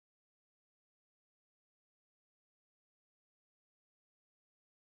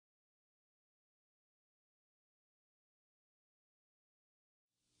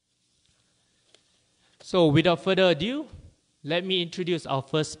So without further ado, let me introduce our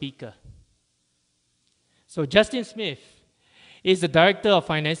first speaker. So Justin Smith is the Director of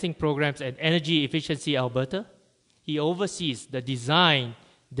Financing Programs at Energy Efficiency Alberta. He oversees the design,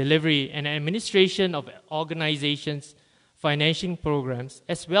 delivery, and administration of organizations' financing programs,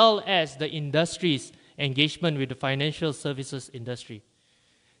 as well as the industry's engagement with the financial services industry.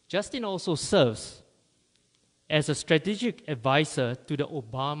 Justin also serves as a strategic advisor to the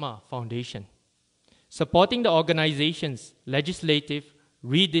Obama Foundation, supporting the organization's legislative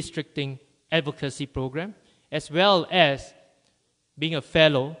redistricting advocacy program, as well as being a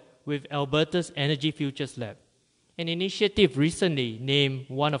fellow with Alberta's Energy Futures Lab, an initiative recently named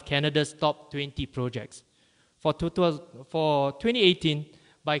one of Canada's top 20 projects for 2018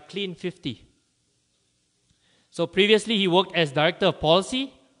 by Clean 50. So previously, he worked as Director of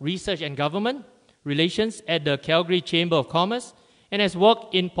Policy, Research and Government Relations at the Calgary Chamber of Commerce, and has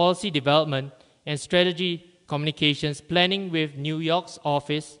worked in policy development and strategy communications planning with New York's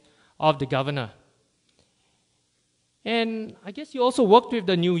Office of the Governor. And I guess you also worked with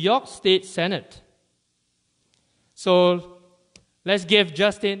the New York State Senate. So let's give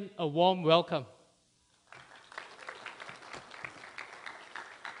Justin a warm welcome.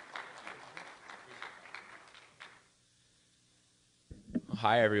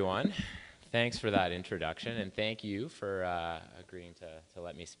 Hi, everyone. Thanks for that introduction, and thank you for agreeing to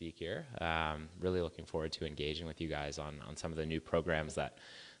let me speak here. Really looking forward to engaging with you guys on some of the new programs that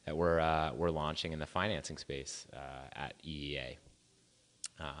we're launching in the financing space at EEA.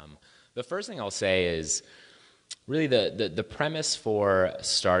 The first thing I'll say is really the premise for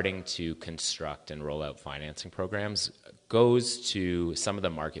starting to construct and roll out financing programs goes to some of the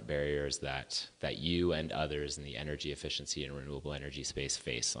market barriers that you and others in the energy efficiency and renewable energy space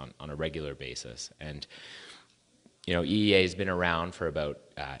face on a regular basis. And you know, EEA has been around for about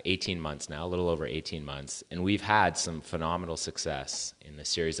 18 months now, a little over 18 months, and we've had some phenomenal success in the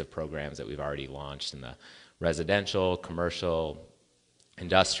series of programs that we've already launched in the residential, commercial,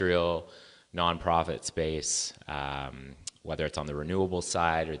 industrial, nonprofit space, whether it's on the renewable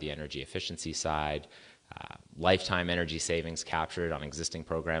side or the energy efficiency side. Lifetime energy savings captured on existing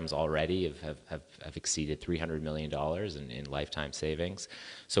programs already have exceeded $300 million in lifetime savings.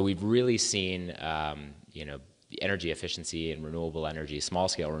 So we've really seen, you know, the energy efficiency and renewable energy,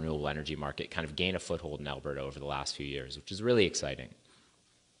 small-scale renewable energy market kind of gain a foothold in Alberta over the last few years, which is really exciting.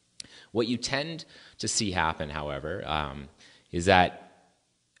 What you tend to see happen, however, is that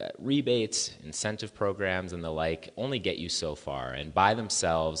rebates, incentive programs, and the like only get you so far, and by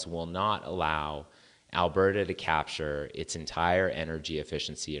themselves will not allow Alberta to capture its entire energy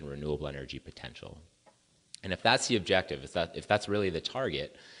efficiency and renewable energy potential. And if that's the objective, if that's really the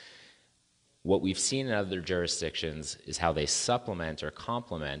target, what we've seen in other jurisdictions is how they supplement or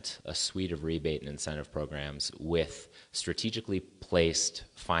complement a suite of rebate and incentive programs with strategically placed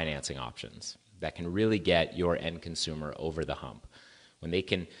financing options that can really get your end consumer over the hump. When they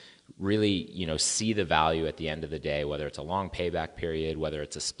can really, you know, see the value at the end of the day, whether it's a long payback period, whether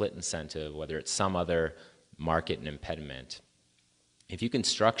it's a split incentive, whether it's some other market and impediment. If you can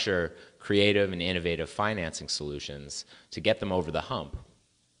structure creative and innovative financing solutions to get them over the hump,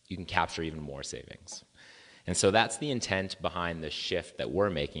 you can capture even more savings. And so that's the intent behind the shift that we're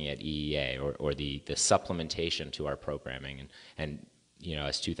making at EEA, or the supplementation to our programming, and you know,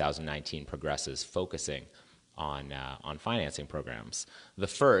 as 2019 progresses, focusing on financing programs. The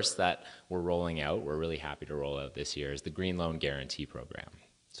first that we're rolling out, we're really happy to roll out this year, is the Green Loan Guarantee Program.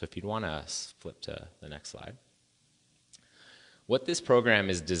 So if you'd want to flip to the next slide. What this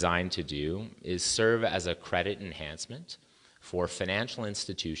program is designed to do is serve as a credit enhancement for financial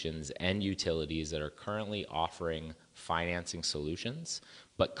institutions and utilities that are currently offering financing solutions,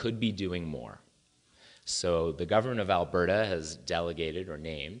 but could be doing more. So the government of Alberta has delegated or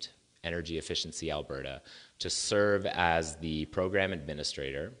named Energy Efficiency Alberta to serve as the program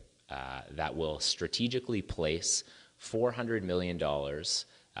administrator that will strategically place $400 million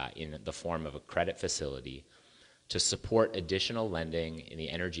in the form of a credit facility to support additional lending in the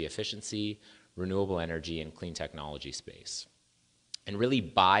energy efficiency, renewable energy, and clean technology space, and really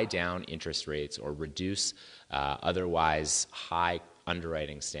buy down interest rates or reduce otherwise high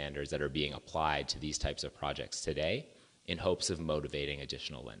underwriting standards that are being applied to these types of projects today in hopes of motivating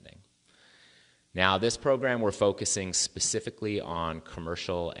additional lending. Now, this program, we're focusing specifically on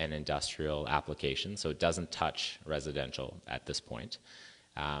commercial and industrial applications, so it doesn't touch residential at this point.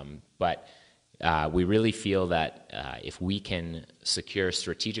 But we really feel that if we can secure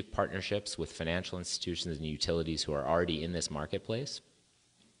strategic partnerships with financial institutions and utilities who are already in this marketplace,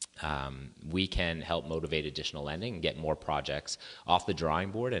 we can help motivate additional lending and get more projects off the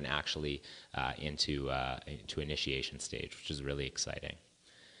drawing board and actually into initiation stage, which is really exciting.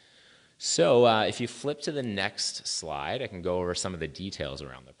 So if you flip to the next slide, I can go over some of the details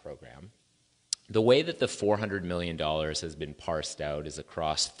around the program. The way that the $400 million has been parsed out is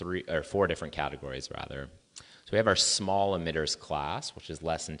across four different categories, rather. So we have our small emitters class, which is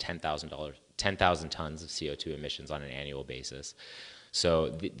less than 10,000 tons of CO2 emissions on an annual basis. So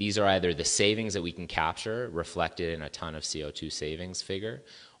these are either the savings that we can capture reflected in a ton of CO2 savings figure,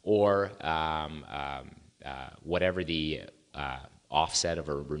 or whatever the offset of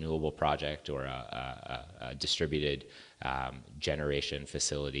a renewable project or a distributed generation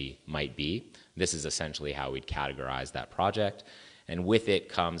facility might be. This is essentially how we'd categorize that project. And with it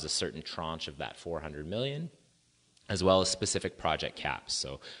comes a certain tranche of that 400 million, as well as specific project caps.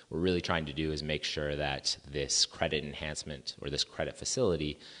 So what we're really trying to do is make sure that this credit enhancement or this credit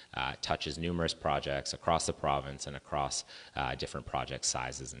facility touches numerous projects across the province and across different project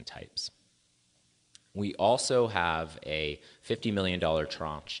sizes and types. We also have a $50 million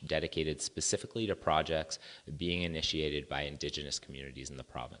tranche dedicated specifically to projects being initiated by Indigenous communities in the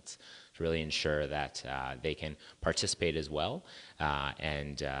province to really ensure that they can participate as well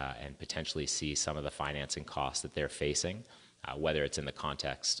and potentially see some of the financing costs that they're facing, whether it's in the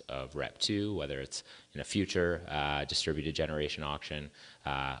context of REP 2, whether it's in a future distributed generation auction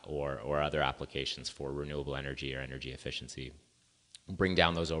or other applications for renewable energy or energy efficiency. Bring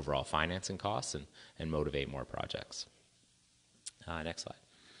down those overall financing costs and motivate more projects. Next slide.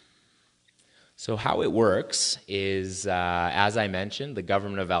 So how it works is, as I mentioned, the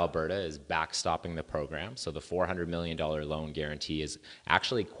government of Alberta is backstopping the program. So the $400 million loan guarantee is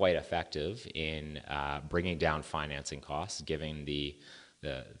actually quite effective in bringing down financing costs, given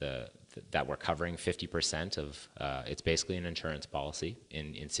that we're covering 50% of, it's basically an insurance policy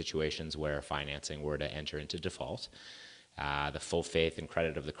in situations where financing were to enter into default. The full faith and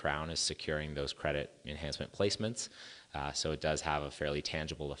credit of the Crown is securing those credit enhancement placements, so it does have a fairly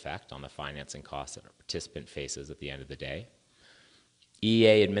tangible effect on the financing costs that a participant faces at the end of the day.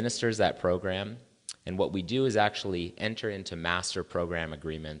 EEA administers that program, and what we do is actually enter into master program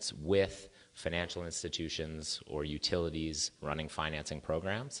agreements with financial institutions or utilities running financing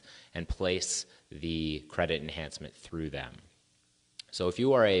programs and place the credit enhancement through them. So if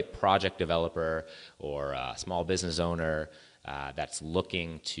you are a project developer or a small business owner that's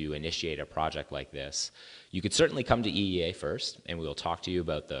looking to initiate a project like this, you could certainly come to EEA first, and we will talk to you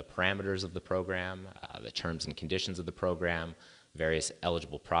about the parameters of the program, the terms and conditions of the program, various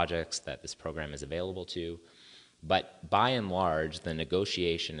eligible projects that this program is available to. But by and large, the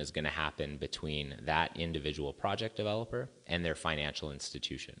negotiation is going to happen between that individual project developer and their financial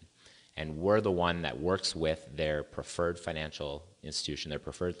institution. And we're the one that works with their preferred financial institution, their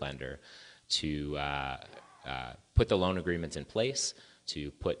preferred lender, to put the loan agreements in place,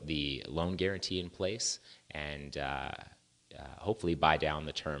 to put the loan guarantee in place, and hopefully buy down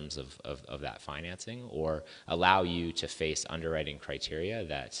the terms of that financing, or allow you to face underwriting criteria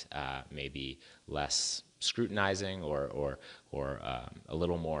that may be less scrutinizing or a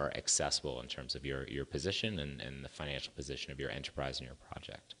little more accessible in terms of your position and the financial position of your enterprise and your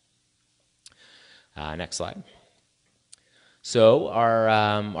project. Next slide. So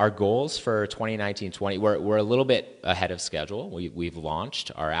our goals for 2019-20, we're a little bit ahead of schedule. We've launched.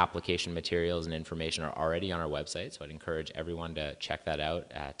 Our application materials and information are already on our website, so I'd encourage everyone to check that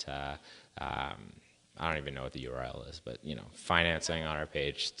out at, I don't even know what the URL is, but financing on our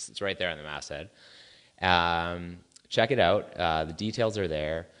page. It's right there on the masthead. Check it out. The details are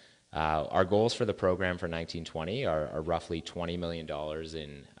there. Our goals for the program for 1920 are roughly $20 million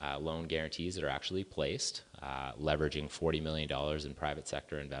in loan guarantees that are actually placed, leveraging $40 million in private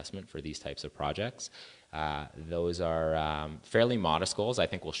sector investment for these types of projects. Those are fairly modest goals. I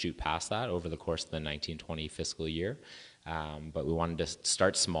think we'll shoot past that over the course of the 1920 fiscal year. But we wanted to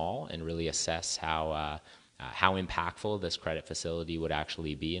start small and really assess how impactful this credit facility would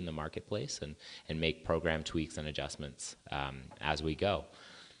actually be in the marketplace and make program tweaks and adjustments as we go.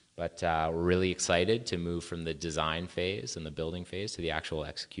 But we're really excited to move from the design phase and the building phase to the actual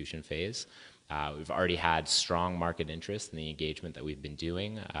execution phase. We've already had strong market interest in the engagement that we've been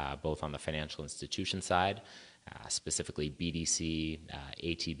doing, both on the financial institution side, specifically BDC,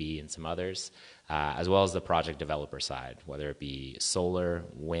 ATB, and some others, as well as the project developer side, whether it be solar,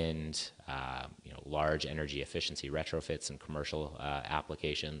 wind, large energy efficiency retrofits and commercial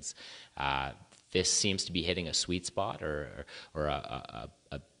applications. This seems to be hitting a sweet spot or a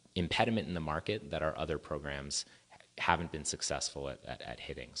impediment in the market that our other programs haven't been successful at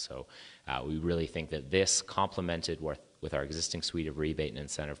hitting. So we really think that this, complemented with our existing suite of rebate and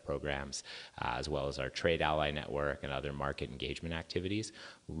incentive programs, as well as our trade ally network and other market engagement activities,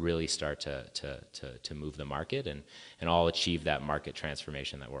 really start to move the market and all achieve that market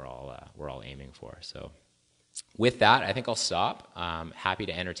transformation that we're all aiming for. So with that, I think I'll stop. Happy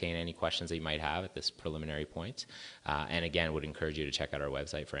to entertain any questions that you might have at this preliminary point. And again, would encourage you to check out our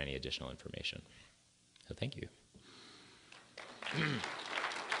website for any additional information. So thank you.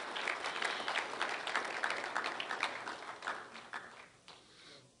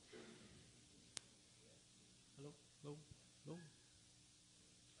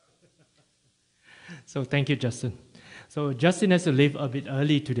 So thank you, Justin. So Justin has to leave a bit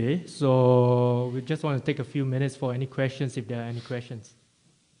early today, so we just want to take a few minutes for any questions, if there are any questions.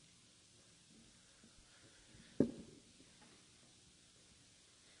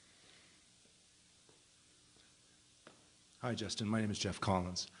 Hi, Justin. My name is Geoff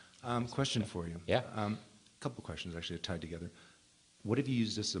Collins. Question for you. Yeah. A couple questions actually tied together. What have you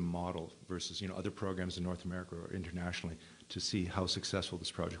used as a model versus other programs in North America or internationally to see how successful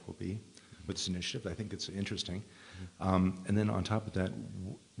this project will be with this initiative? I think it's interesting. And then on top of that,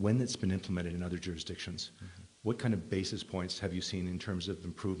 when it's been implemented in other jurisdictions, what kind of basis points have you seen in terms of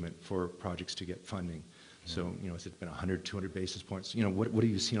improvement for projects to get funding? So, has it been 100, 200 basis points? What have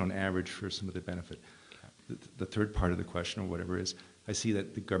you seen on average for some of the benefit? The third part of the question, or whatever, is I see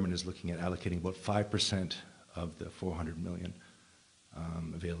that the government is looking at allocating about 5% of the $400 million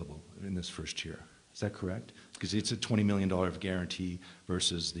available in this first year. Is that correct? Because it's a $20 million guarantee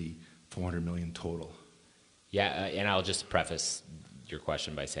versus the $400 million total. Yeah, and I'll just preface your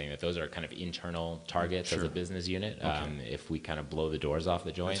question by saying that those are kind of internal targets as a business unit. Okay. If we kind of blow the doors off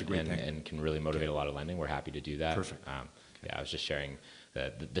the joint and can really motivate a lot of lending, we're happy to do that. Perfect. Yeah, I was just sharing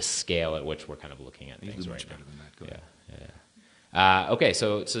the scale at which we're kind of looking at things right now. Better than that. Go ahead. Yeah. Okay,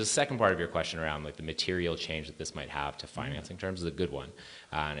 so the second part of your question around like the material change that this might have to financing terms is a good one,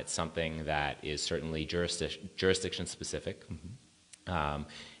 and it's something that is certainly jurisdiction specific.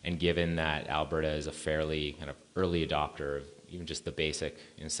 And given that Alberta is a fairly kind of early adopter of even just the basic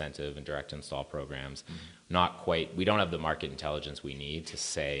incentive and direct install programs, we don't have the market intelligence we need to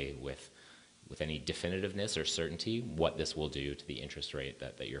say with any definitiveness or certainty what this will do to the interest rate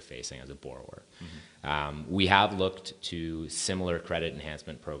that you're facing as a borrower. We have looked to similar credit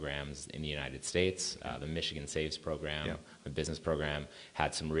enhancement programs in the United States. The Michigan Saves program, the business program,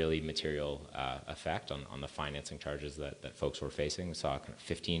 had some really material effect on the financing charges that folks were facing. We saw kind of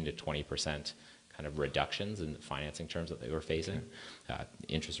 15 to 20% kind of reductions in the financing terms that they were facing,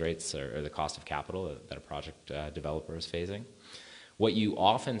 interest rates or the cost of capital that a project developer is facing. What you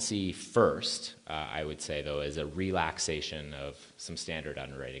often see first, I would say, though, is a relaxation of some standard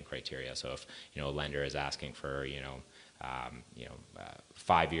underwriting criteria. So if a lender is asking for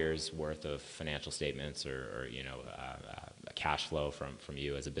 5 years worth of financial statements or a cash flow from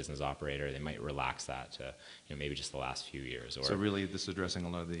you as a business operator, they might relax that to maybe just the last few years. Or, so really, this is addressing a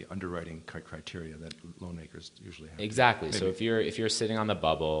lot of the underwriting criteria that loan makers usually have. Exactly. So if you're sitting on the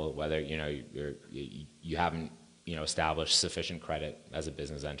bubble, whether you haven't establish sufficient credit as a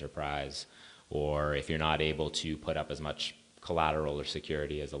business enterprise, or if you're not able to put up as much collateral or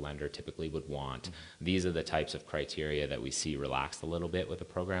security as a lender typically would want. These are the types of criteria that we see relaxed a little bit with a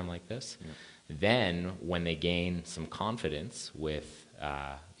program like this. Then when they gain some confidence with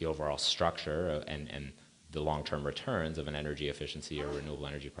the overall structure and the long-term returns of an energy efficiency or renewable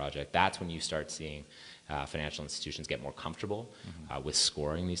energy project, that's when you start seeing financial institutions get more comfortable with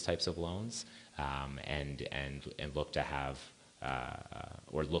scoring these types of loans. And look to have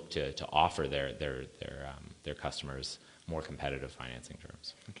or look to offer their customers more competitive financing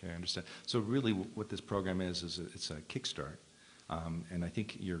terms. Okay, I understand. So really, what this program is it's a kickstart, and I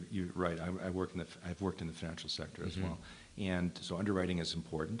think you're right. I've worked in the financial sector as well, and so underwriting is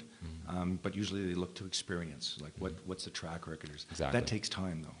important. But usually they look to experience, like what's the track record? Exactly. That takes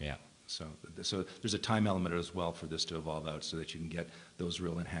time, though. Yeah. So there's a time element as well for this to evolve out, so that you can get those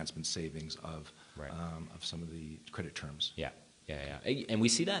real enhancement savings of some of the credit terms. Yeah, and we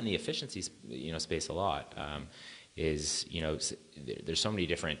see that in the efficiency space a lot. There's so many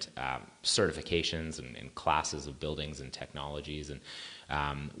different certifications and classes of buildings and technologies, and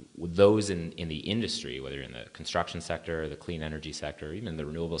those in the industry, whether in the construction sector, the clean energy sector, even the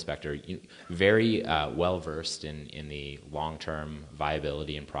renewable sector, very well versed in the long-term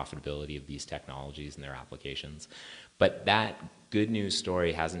viability and profitability of these technologies and their applications. But that good news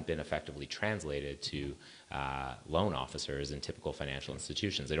story hasn't been effectively translated to loan officers in typical financial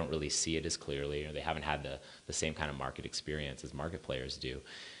institutions. They don't really see it as clearly, or they haven't had the same kind of market experience as market players do.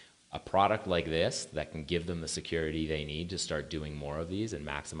 A product like this that can give them the security they need to start doing more of these and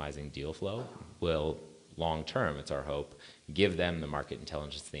maximizing deal flow will long term, it's our hope, give them the market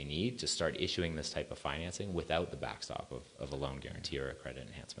intelligence they need to start issuing this type of financing without the backstop of a loan guarantee or a credit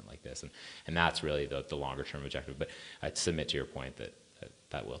enhancement like this. And that's really the longer term objective. But I'd submit to your point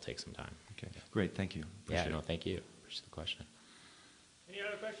that will take some time. Okay, great, thank you. Appreciate Yeah, no, it. thank you. Appreciate the question. Any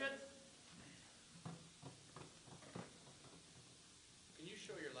other questions? Can you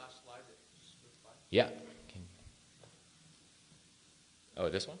show your last slide that just flipped by? Yeah. Oh,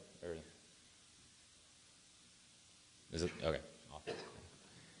 this one? Or is it? Okay. Awesome.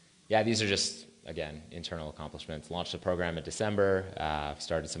 Yeah, these are just, again, internal accomplishments. Launched a program in December,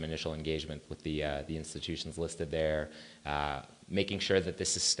 started some initial engagement with the institutions listed there, making sure that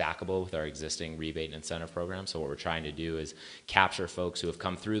this is stackable with our existing rebate and incentive programs. So what we're trying to do is capture folks who have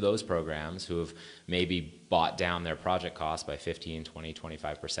come through those programs, who have maybe bought down their project costs by 15, 20,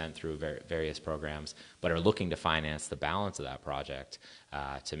 25% through various programs, but are looking to finance the balance of that project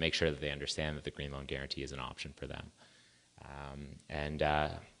to make sure that they understand that the Green Loan Guarantee is an option for them.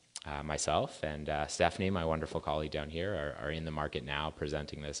 Myself and Stephanie, my wonderful colleague down here, are in the market now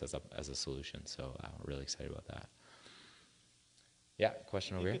presenting this as a solution. So we're really excited about that. Yeah,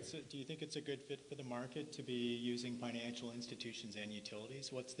 question over here. Do you think it's a good fit for the market to be using financial institutions and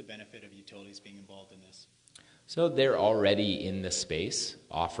utilities? What's the benefit of utilities being involved in this? So they're already in the space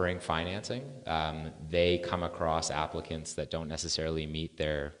offering financing. They come across applicants that don't necessarily meet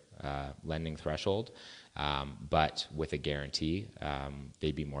their lending threshold, but with a guarantee,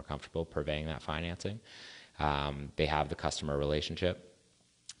 they'd be more comfortable purveying that financing. They have the customer relationship.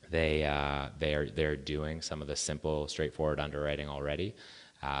 They're doing some of the simple, straightforward underwriting already.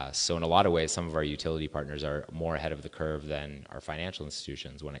 So in a lot of ways, some of our utility partners are more ahead of the curve than our financial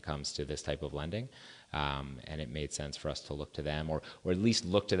institutions when it comes to this type of lending. And it made sense for us to look to them, or at least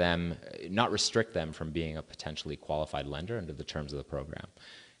look to them, not restrict them from being a potentially qualified lender under the terms of the program.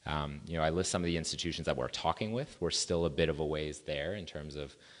 I list some of the institutions that we're talking with. We're still a bit of a ways there in terms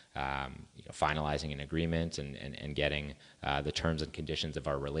of finalizing an agreement and getting the terms and conditions of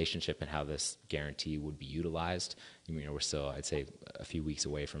our relationship and how this guarantee would be utilized. We're still, I'd say, a few weeks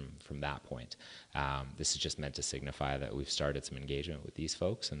away from that point. This is just meant to signify that we've started some engagement with these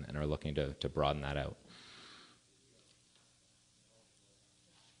folks and are looking to broaden that out.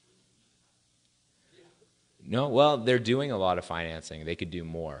 No, well, they're doing a lot of financing. They could do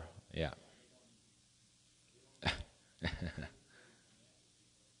more. Yeah.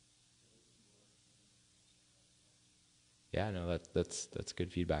 Yeah, no, that's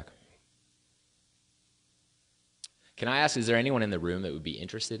good feedback. Can I ask, is there anyone in the room that would be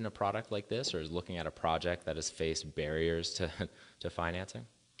interested in a product like this, or is looking at a project that has faced barriers to financing?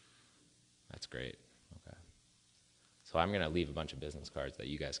 That's great. Okay. So I'm going to leave a bunch of business cards that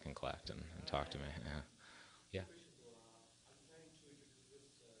you guys can collect and talk to me. Yeah. Yeah.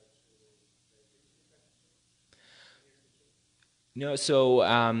 No,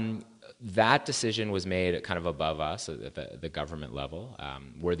 so that decision was made kind of above us at the government level.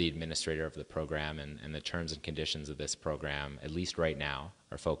 We're the administrator of the program, and the terms and conditions of this program, at least right now,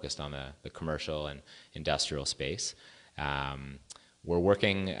 are focused on the commercial and industrial space. We're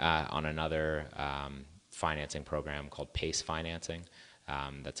working on another financing program called PACE financing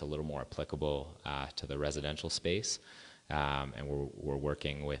that's a little more applicable to the residential space. And we're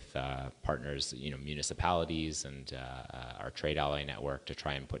working with partners, municipalities and our trade ally network to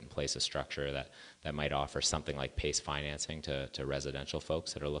try and put in place a structure that might offer something like PACE financing to residential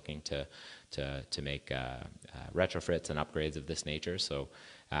folks that are looking to make retrofits and upgrades of this nature. So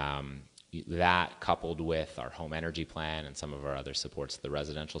that, coupled with our home energy plan and some of our other supports to the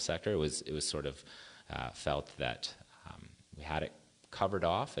residential sector, it was sort of felt that we had it covered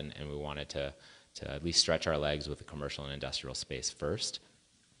off, and we wanted to at least stretch our legs with the commercial and industrial space first.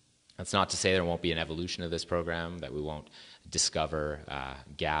 That's not to say there won't be an evolution of this program, that we won't discover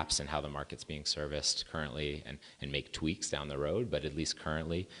gaps in how the market's being serviced currently and make tweaks down the road, but at least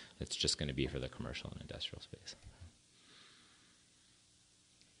currently it's just going to be for the commercial and industrial space.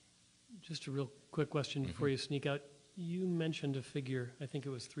 Just a real quick question before you sneak out. You mentioned a figure, I think it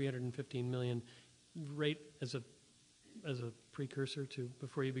was 315 million, right as a precursor to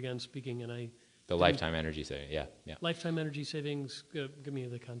before you began speaking, and the lifetime energy saving, yeah. Lifetime energy savings, give me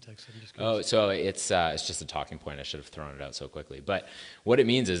the context. I'm just curious. Oh, so it's just a talking point. I should have thrown it out so quickly. But what it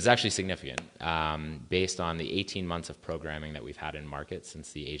means is it's actually significant. Based on the 18 months of programming that we've had in market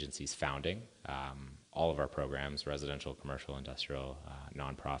since the agency's founding, all of our programs, residential, commercial, industrial,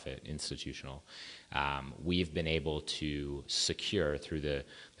 nonprofit, institutional, we've been able to secure through the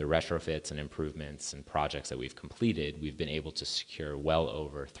retrofits and improvements and projects that we've completed, we've been able to secure well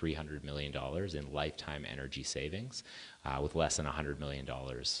over $300 million in lifetime energy savings with less than $100 million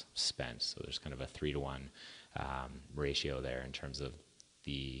spent. So there's kind of a 3-to-1 ratio there in terms of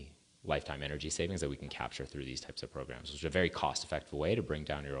the lifetime energy savings that we can capture through these types of programs, which is a very cost-effective way to bring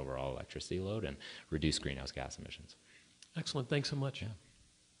down your overall electricity load and reduce greenhouse gas emissions. Excellent. Thanks so much. Yeah.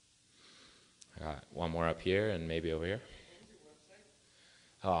 I got one more up here and maybe over here.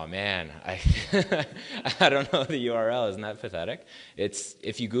 Oh man, I don't know the URL. Isn't that pathetic? It's,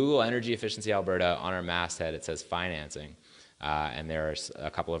 if you Google Energy Efficiency Alberta, on our masthead it says financing. And there are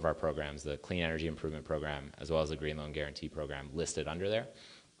a couple of our programs, the Clean Energy Improvement Program as well as the Green Loan Guarantee Program, listed under there.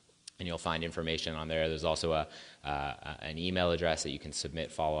 And you'll find information on there. There's also an email address that you can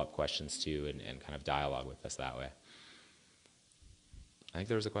submit follow-up questions to and kind of dialogue with us that way. I think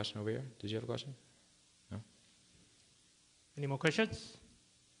there was a question over here. Did you have a question? No? Any more questions?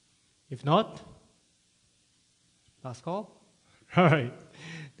 If not, last call. All right.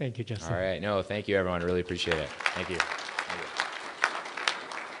 Thank you, Justin. All right. No, thank you, everyone. Really appreciate it. Thank you.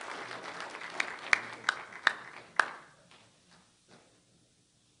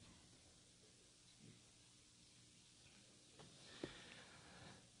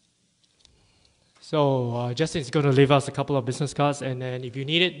 So Justin's going to leave us a couple of business cards, and then if you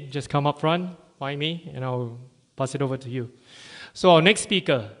need it, just come up front, find me, and I'll pass it over to you. So our next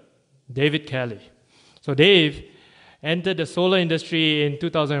speaker, David Kelly. So Dave entered the solar industry in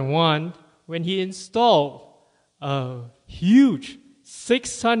 2001 when he installed a huge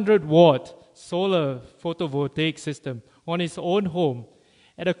 600-watt solar photovoltaic system on his own home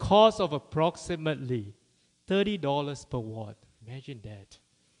at a cost of approximately $30 per watt. Imagine that.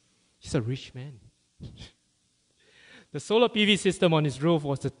 He's a rich man. The solar PV system on his roof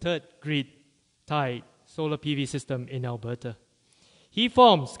was the third grid-tied solar PV system in Alberta. He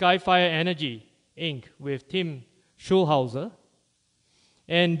formed Skyfire Energy, Inc. with Tim Schulhauser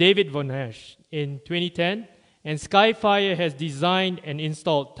and David Von Esch in 2010, and Skyfire has designed and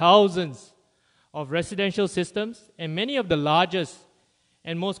installed thousands of residential systems and many of the largest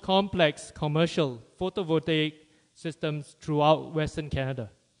and most complex commercial photovoltaic systems throughout Western Canada.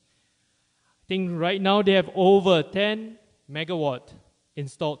 I think right now they have over 10 megawatt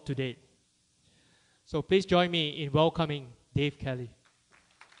installed to date. So please join me in welcoming Dave Kelly.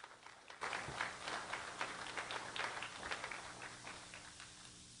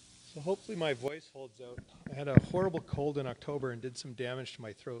 So hopefully my voice holds out. I had a horrible cold in October and did some damage to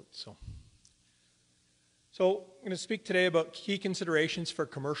my throat. So I'm going to speak today about key considerations for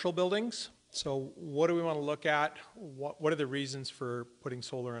commercial buildings. So what do we want to look at? What are the reasons for putting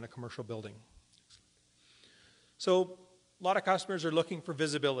solar in a commercial building? So a lot of customers are looking for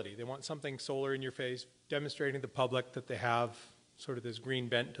visibility. They want something solar in your face, demonstrating to the public that they have sort of this green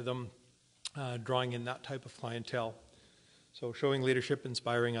bent to them, drawing in that type of clientele. So showing leadership,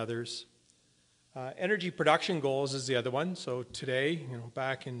 inspiring others. Energy production goals is the other one. So today,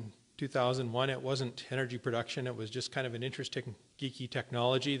 back in 2001, it wasn't energy production. It was just kind of an interesting, geeky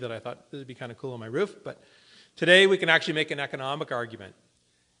technology that I thought this would be kind of cool on my roof. But today, we can actually make an economic argument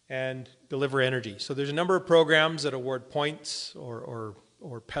and deliver energy. So there's a number of programs that award points or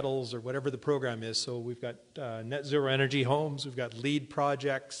petals or whatever the program is. So we've got net zero energy homes, we've got LEED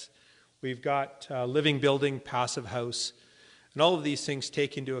projects, we've got living building, passive house, and all of these things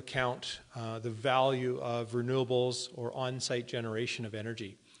take into account the value of renewables or on-site generation of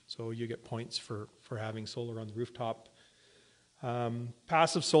energy. So you get points for having solar on the rooftop.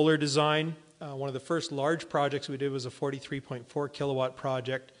 Passive solar design, one of the first large projects we did was a 43.4 kilowatt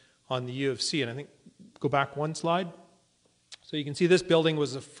project on the U of C. And I think, go back one slide. So you can see this building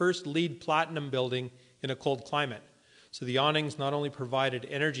was the first LEED Platinum building in a cold climate. So the awnings not only provided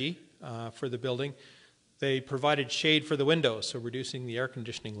energy for the building, they provided shade for the windows, so reducing the air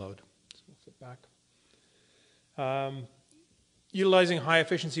conditioning load. So we'll flip back. Utilizing high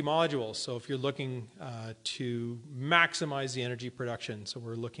efficiency modules. So if you're looking to maximize the energy production, so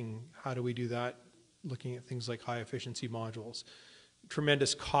we're looking, how do we do that? Looking at things like high efficiency modules.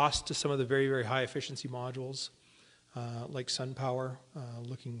 Tremendous cost to some of the very, very high efficiency modules, like SunPower,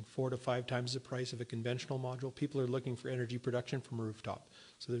 looking 4 to 5 times the price of a conventional module. People are looking for energy production from a rooftop.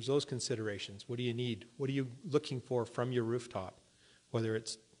 So there's those considerations. What do you need? What are you looking for from your rooftop? Whether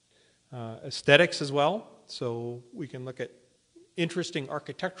it's aesthetics as well. So we can look at interesting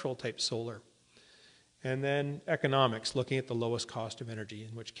architectural type solar. And then economics, looking at the lowest cost of energy,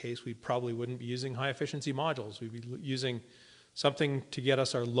 in which case we probably wouldn't be using high efficiency modules. We'd be using something to get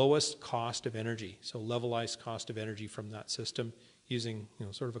us our lowest cost of energy, so levelized cost of energy from that system using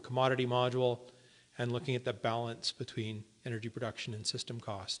sort of a commodity module and looking at the balance between energy production and system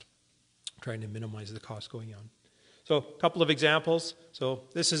cost, trying to minimize the cost going on. So a couple of examples. So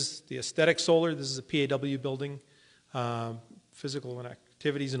this is the aesthetic solar. This is a PAW building, Physical and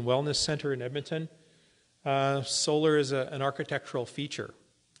Activities and Wellness Center in Edmonton. Solar is an architectural feature.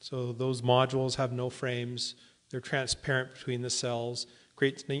 So those modules have no frames. They're transparent between the cells,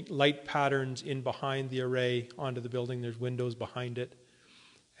 creates light patterns in behind the array onto the building. There's windows behind it.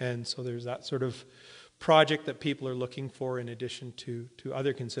 And so there's that sort of project that people are looking for in addition to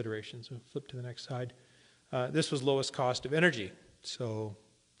other considerations. We'll flip to the next slide. This was lowest cost of energy. So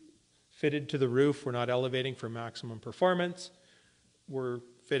fitted to the roof, we're not elevating for maximum performance. We're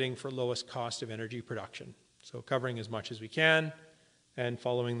fitting for lowest cost of energy production. So covering as much as we can and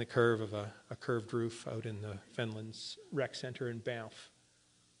following the curve of a curved roof out in the Fenlands Rec Center in Banff.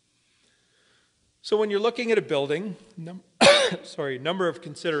 So when you're looking at a building, number of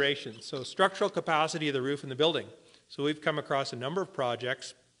considerations. So structural capacity of the roof in the building. So we've come across a number of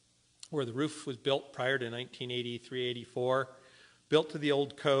projects where the roof was built prior to 1983, 84, built to the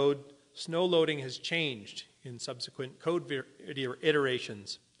old code. Snow loading has changed in subsequent code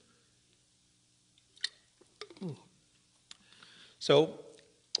iterations. So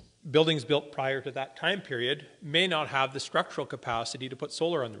buildings built prior to that time period may not have the structural capacity to put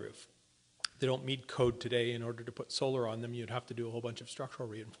solar on the roof. They don't meet code today. In order to put solar on them, you'd have to do a whole bunch of structural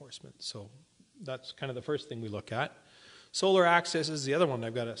reinforcement. So that's kind of the first thing we look at. Solar access is the other one.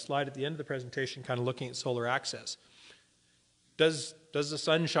 I've got a slide at the end of the presentation kind of looking at solar access. Does the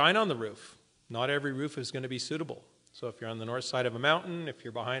sun shine on the roof? Not every roof is going to be suitable. So if you're on the north side of a mountain, if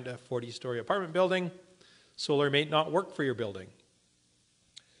you're behind a 40-story apartment building, solar may not work for your building.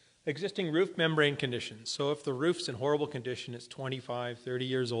 Existing roof membrane conditions. So if the roof's in horrible condition, it's 25, 30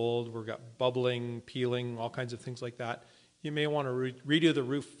 years old, we've got bubbling, peeling, all kinds of things like that, you may want to redo the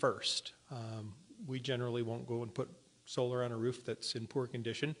roof first. We generally won't go and put solar on a roof that's in poor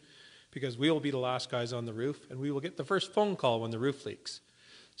condition because we will be the last guys on the roof and we will get the first phone call when the roof leaks.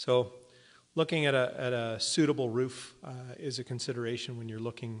 So looking at a suitable roof is a consideration when you're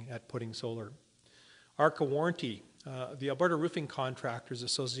looking at putting solar. ARCA warranty. The Alberta Roofing Contractors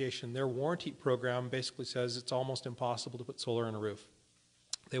Association, their warranty program basically says it's almost impossible to put solar on a roof.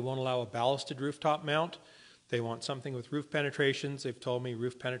 They won't allow a ballasted rooftop mount. They want something with roof penetrations. They've told me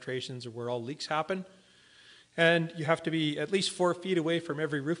roof penetrations are where all leaks happen. And you have to be at least 4 feet away from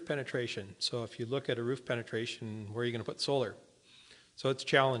every roof penetration. So if you look at a roof penetration, where are you going to put solar? So it's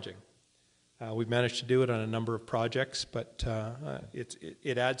challenging. We've managed to do it on a number of projects, but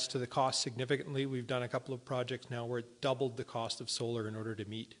it adds to the cost significantly. We've done a couple of projects now where it doubled the cost of solar in order to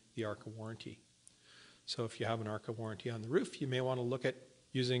meet the ARCA warranty. So if you have an ARCA warranty on the roof, you may want to look at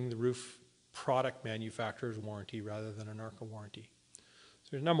using the roof product manufacturer's warranty rather than an ARCA warranty. So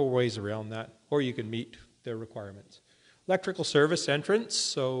there's a number of ways around that, or you can meet their requirements. Electrical service entrance.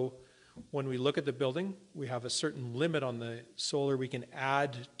 So when we look at the building, we have a certain limit on the solar we can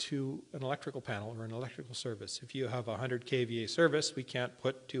add to an electrical panel or an electrical service. If you have a 100 kVA service, we can't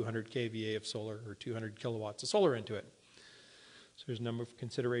put 200 kVA of solar or 200 kilowatts of solar into it. So there's a number of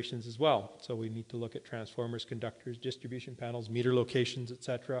considerations as well. So we need to look at transformers, conductors, distribution panels, meter locations,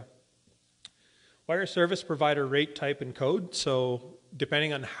 etc. Wire service provider rate type and code. So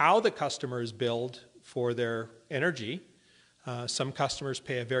depending on how the customer is billed for their energy, some customers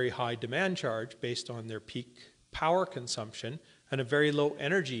pay a very high demand charge based on their peak power consumption and a very low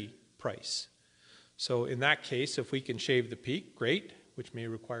energy price. So in that case, if we can shave the peak, great, which may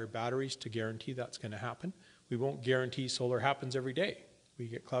require batteries to guarantee that's going to happen. We won't guarantee solar happens every day. We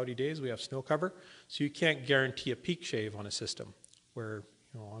get cloudy days, we have snow cover, so you can't guarantee a peak shave on a system where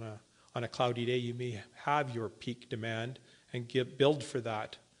on a cloudy day you may have your peak demand and build for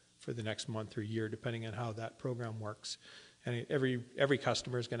that for the next month or year depending on how that program works. And every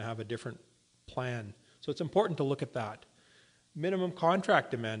customer is going to have a different plan. So it's important to look at that. Minimum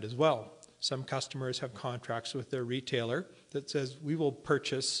contract demand as well. Some customers have contracts with their retailer that says we will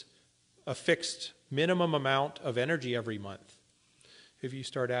purchase a fixed minimum amount of energy every month. If you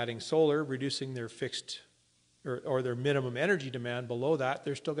start adding solar, reducing their fixed or their minimum energy demand below that,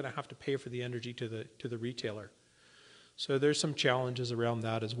 they're still going to have to pay for the energy to the retailer. So there's some challenges around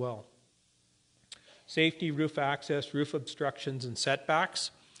that as well. Safety, roof access, roof obstructions, and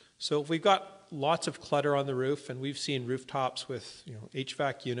setbacks. So if we've got lots of clutter on the roof, and we've seen rooftops with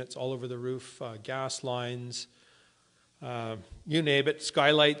HVAC units all over the roof, gas lines, you name it,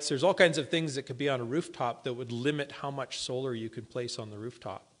 skylights, there's all kinds of things that could be on a rooftop that would limit how much solar you can place on the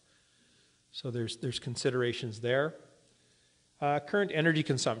rooftop. So there's considerations there. Current energy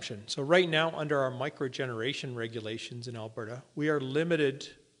consumption. So right now, under our microgeneration regulations in Alberta, we are limited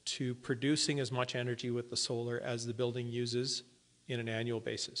to producing as much energy with the solar as the building uses in an annual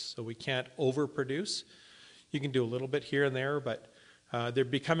basis. So we can't overproduce. You can do a little bit here and there, but they're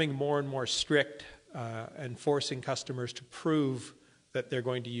becoming more and more strict and forcing customers to prove that they're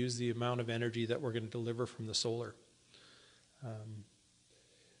going to use the amount of energy that we're going to deliver from the solar.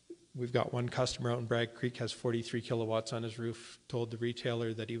 We've got one customer out in Bragg Creek, has 43 kilowatts on his roof, told the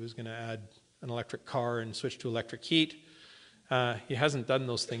retailer that he was going to add an electric car and switch to electric heat. He hasn't done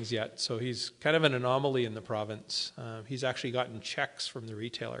those things yet, so he's kind of an anomaly in the province. He's actually gotten checks from the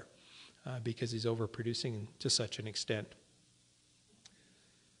retailer because he's overproducing to such an extent.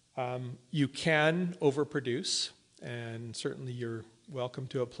 You can overproduce, and certainly you're welcome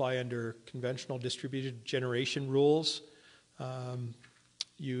to apply under conventional distributed generation rules.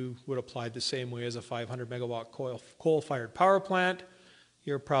 You would apply the same way as a 500 megawatt coal-fired power plant.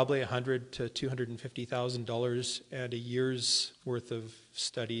 You're probably $100,000 to $250,000 and a year's worth of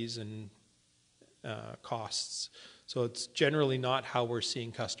studies and costs. So it's generally not how we're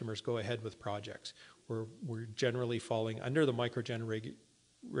seeing customers go ahead with projects. We're generally falling under the microgen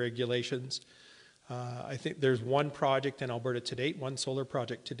regulations. I think there's one project in Alberta to date, one solar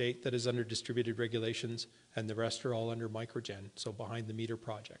project to date that is under distributed regulations, and the rest are all under microgen, so behind the meter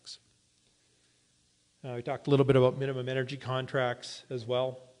projects. We talked a little bit about minimum energy contracts as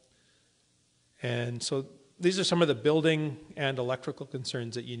well. And so these are some of the building and electrical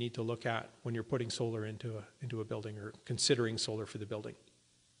concerns that you need to look at when you're putting solar into a building or considering solar for the building.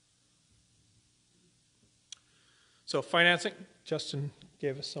 So financing, Justin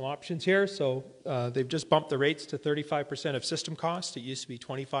gave us some options here. So they've just bumped the rates to 35% of system cost. It used to be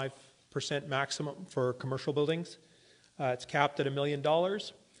 25% maximum for commercial buildings. It's capped at $1 million.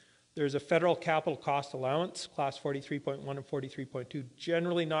 There's a federal capital cost allowance, class 43.1 and 43.2,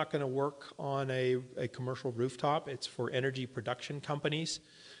 generally not going to work on a commercial rooftop. It's for energy production companies.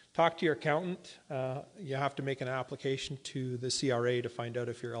 Talk to your accountant. You have to make an application to the CRA to find out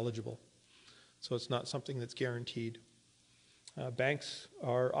if you're eligible. So it's not something that's guaranteed. Banks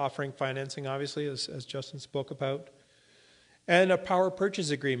are offering financing, obviously, as Justin spoke about. And a power purchase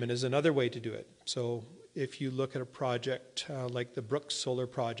agreement is another way to do it. So if you look at a project like the Brooks Solar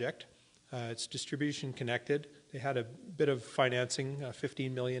Project, it's distribution connected. They had a bit of financing,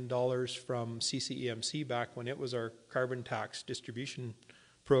 $15 million from CCEMC back when it was our carbon tax distribution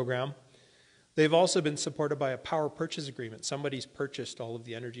program. They've also been supported by a power purchase agreement. Somebody's purchased all of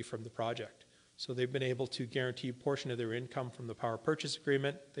the energy from the project. So they've been able to guarantee a portion of their income from the power purchase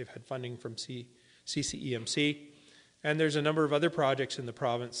agreement. They've had funding from CCEMC. And there's a number of other projects in the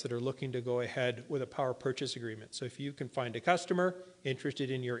province that are looking to go ahead with a power purchase agreement. So if you can find a customer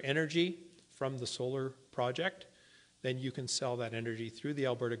interested in your energy from the solar project, then you can sell that energy through the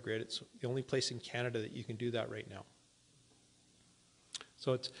Alberta grid. It's the only place in Canada that you can do that right now.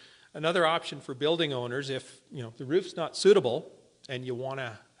 So it's another option for building owners. If the roof's not suitable and you want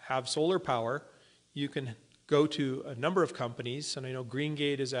to have solar power, you can go to a number of companies, and I know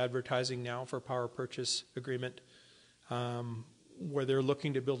Greengate is advertising now for power purchase agreement, where they're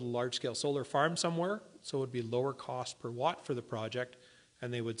looking to build a large-scale solar farm somewhere, so it would be lower cost per watt for the project,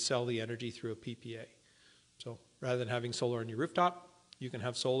 and they would sell the energy through a PPA. So rather than having solar on your rooftop, you can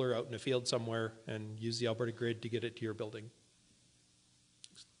have solar out in a field somewhere and use the Alberta grid to get it to your building.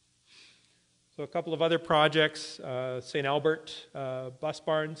 So a couple of other projects, St. Albert bus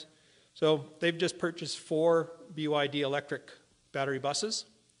barns. So they've just purchased 4 BYD electric battery buses.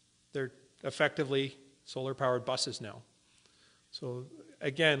 They're effectively solar-powered buses now. So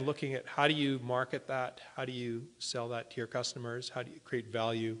again, looking at how do you market that, how do you sell that to your customers, how do you create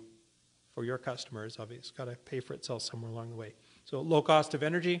value for your customers? Obviously, it's got to pay for itself somewhere along the way. So low cost of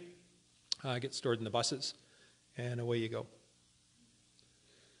energy gets stored in the buses, and away you go.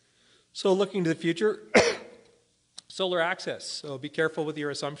 So looking to the future, solar access. So be careful with your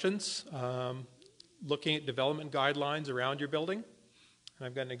assumptions. Looking at development guidelines around your building. And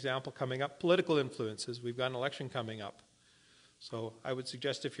I've got an example coming up. Political influences. We've got an election coming up. So I would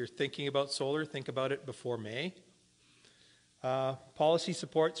suggest if you're thinking about solar, think about it before May. Policy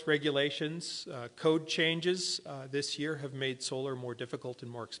supports, regulations, code changes this year have made solar more difficult and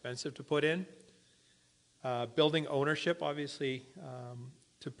more expensive to put in. Building ownership, obviously,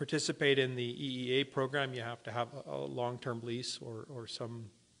 to participate in the EEA program, you have to have a long-term lease or some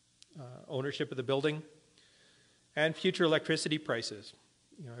ownership of the building. And future electricity prices.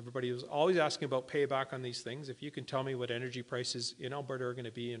 Everybody was always asking about payback on these things. If you can tell me what energy prices in Alberta are going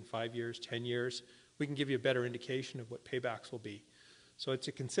to be in 5 years, 10 years, we can give you a better indication of what paybacks will be. So it's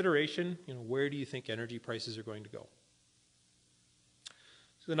a consideration, where do you think energy prices are going to go?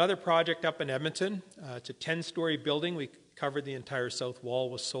 So another project up in Edmonton. It's a 10-story building. We covered the entire south wall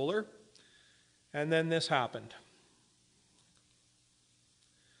with solar. And then this happened.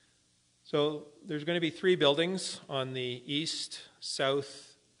 So there's going to be 3 buildings on the east,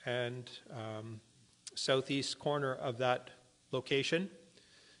 south, and southeast corner of that location.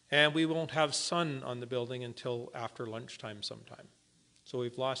 And we won't have sun on the building until after lunchtime sometime. So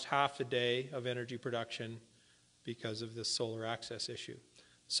we've lost half a day of energy production because of this solar access issue.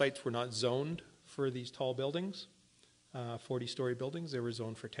 Sites were not zoned for these tall buildings, 40-story buildings. They were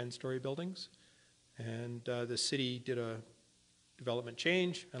zoned for 10-story buildings. And the city did a development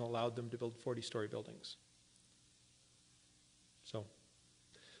change and allowed them to build 40-story buildings. So,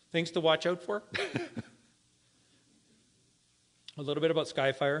 things to watch out for. A little bit about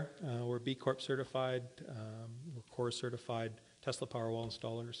Skyfire. We're B Corp certified, we're Core certified Tesla Powerwall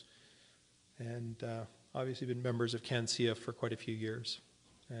installers, and obviously been members of CanSIA for quite a few years,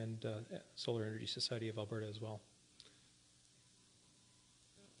 and Solar Energy Society of Alberta as well.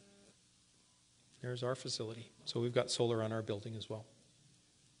 There's our facility. So we've got solar on our building as well.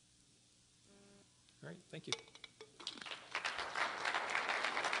 All right, thank you.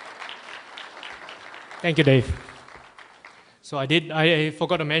 Thank you, Dave. So I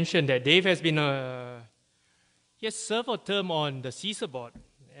forgot to mention that Dave has been he has served a term on the SESA board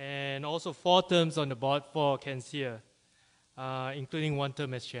and also 4 terms on the board for CanSIA, including 1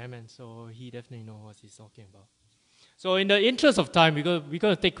 term as chairman. So he definitely knows what he's talking about. So in the interest of time, we're going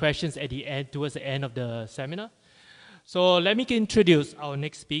to take questions at the end, towards the end of the seminar. So let me introduce our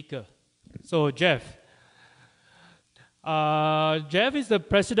next speaker. So Geoff. Geoff is the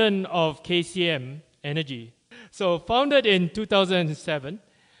president of KCM Energy. So founded in 2007,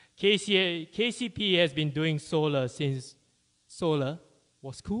 KCP has been doing solar since solar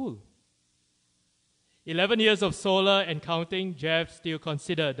was cool. 11 years of solar and counting, Geoff still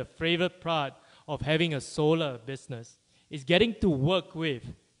considered the favorite part of having a solar business is getting to work with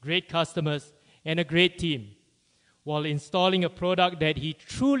great customers and a great team while installing a product that he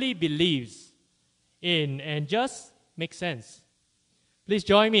truly believes in and just makes sense. Please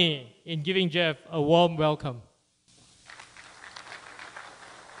join me in giving Geoff a warm welcome.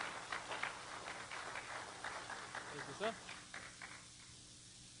 Thank you, sir.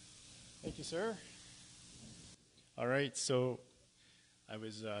 Thank you, sir. All right, so I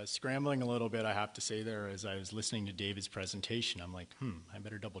was scrambling a little bit, I have to say there, as I was listening to David's presentation. I'm like, I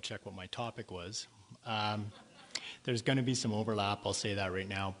better double check what my topic was. There's going to be some overlap, I'll say that right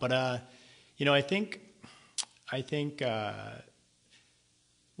now. But, you know, I think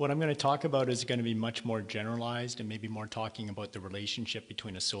what I'm going to talk about is going to be much more generalized and maybe more talking about the relationship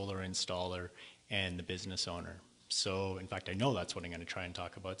between a solar installer and the business owner. So, in fact, I know that's what I'm going to try and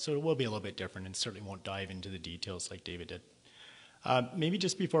talk about. So it will be a little bit different and certainly won't dive into the details like David did. Maybe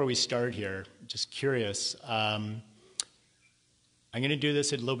just before we start here, just curious, I'm going to do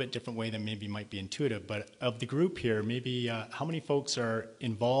this in a little bit different way than maybe might be intuitive, but of the group here, maybe how many folks are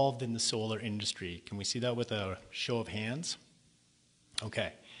involved in the solar industry? Can we see that with a show of hands?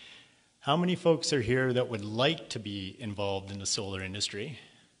 Okay. How many folks are here that would like to be involved in the solar industry?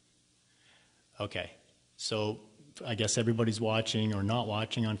 Okay. So I guess everybody's watching or not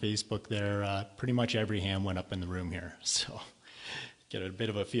watching on Facebook there. Pretty much every hand went up in the room here. So get a bit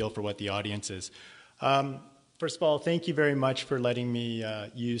of a feel for what the audience is. First of all, thank you very much for letting me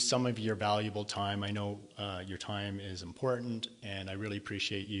use some of your valuable time. I know your time is important, and I really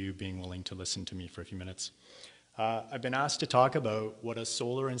appreciate you being willing to listen to me for a few minutes. I've been asked to talk about what a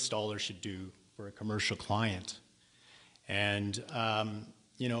solar installer should do for a commercial client. And,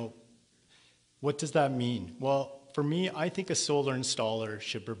 you know, what does that mean? Well, for me, I think a solar installer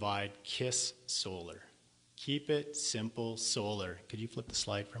should provide KISS solar. Keep it simple solar. Could you flip the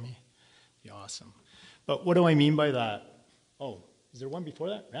slide for me? Be awesome. But what do I mean by that? Oh, is there one before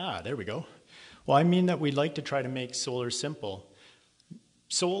that? Ah, there we go. Well, I mean that we'd like to try to make solar simple.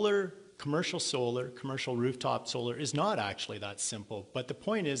 Solar, commercial rooftop solar is not actually that simple. But the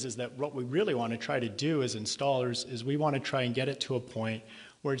point is that what we really want to try to do as installers is we want to try and get it to a point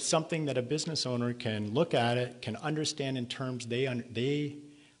where it's something that a business owner can look at it, can understand in terms they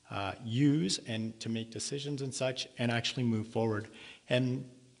use and to make decisions and such, and actually move forward. And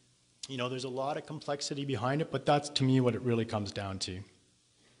you know, there's a lot of complexity behind it, but that's to me what it really comes down to.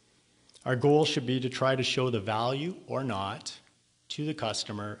 Our goal should be to try to show the value or not to the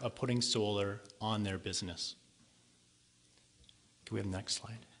customer of putting solar on their business. Can we have the next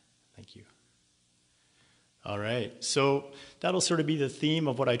slide? Thank you. All right, so that'll sort of be the theme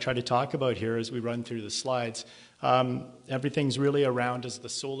of what I try to talk about here as we run through the slides. Everything's really around, does the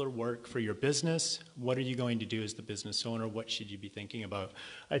solar work for your business? What are you going to do as the business owner? What should you be thinking about?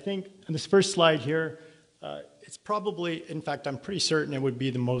 I think on this first slide here, it's probably, in fact, I'm pretty certain it would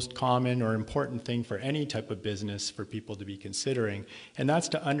be the most common or important thing for any type of business for people to be considering, and that's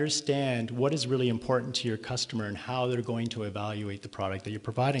to understand what is really important to your customer and how they're going to evaluate the product that you're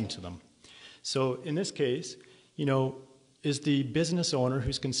providing to them. So in this case, you know, is the business owner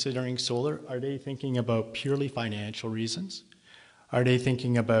who's considering solar, are they thinking about purely financial reasons? Are they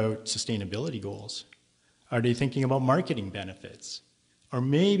thinking about sustainability goals? Are they thinking about marketing benefits? Or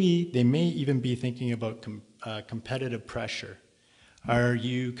maybe they may even be thinking about competitive pressure. Are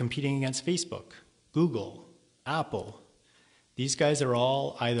you competing against Facebook, Google, Apple? These guys are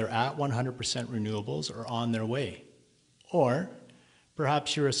all either at 100% renewables or on their way. Or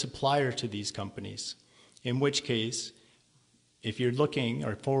perhaps you're a supplier to these companies, in which case, if you're looking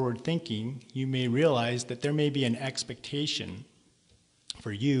or forward thinking, you may realize that there may be an expectation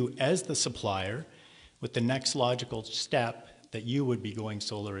for you as the supplier with the next logical step that you would be going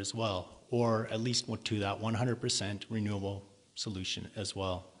solar as well, or at least to that 100% renewable solution as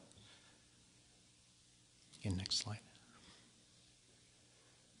well. Okay, next slide.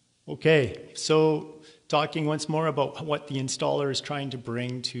 Okay, so talking once more about what the installer is trying to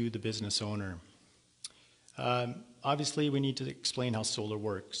bring to the business owner. Obviously, we need to explain how solar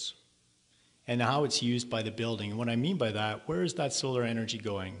works and how it's used by the building. And what I mean by that, where is that solar energy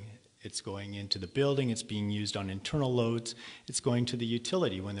going? It's going into the building, it's being used on internal loads, it's going to the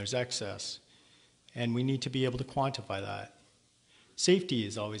utility when there's excess. And we need to be able to quantify that. Safety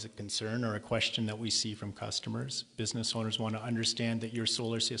is always a concern or a question that we see from customers. Business owners want to understand that your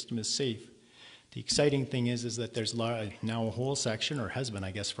solar system is safe. The exciting thing is that there's now a whole section, or has been I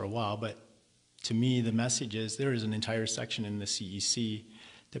guess for a while, but to me the message is there is an entire section in the CEC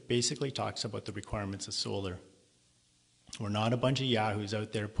that basically talks about the requirements of solar. We're not a bunch of yahoos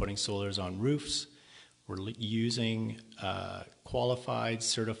out there putting solars on roofs. We're using qualified,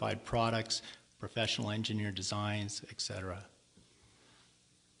 certified products, professional engineer designs, etc.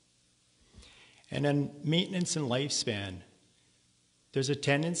 And then maintenance and lifespan. There's a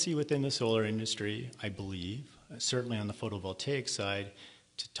tendency within the solar industry, I believe, certainly on the photovoltaic side,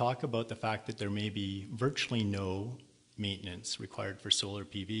 to talk about the fact that there may be virtually no maintenance required for solar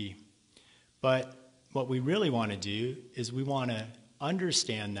PV. But what we really want to do is we want to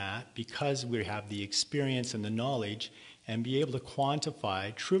understand that because we have the experience and the knowledge and be able to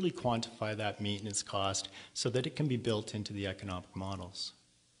quantify, truly quantify that maintenance cost so that it can be built into the economic models.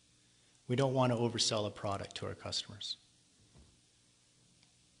 We don't want to oversell a product to our customers.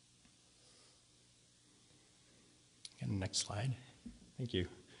 And next slide. Thank you.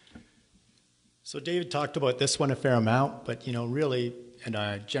 So David talked about this one a fair amount, but you know, really,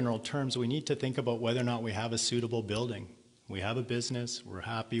 in general terms, we need to think about whether or not we have a suitable building. We have a business, we're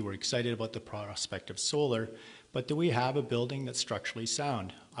happy, we're excited about the prospect of solar, but do we have a building that's structurally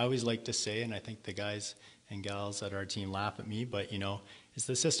sound? I always like to say, and I think the guys and gals at our team laugh at me, but you know, is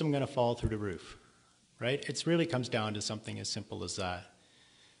the system going to fall through the roof, right? It really comes down to something as simple as that.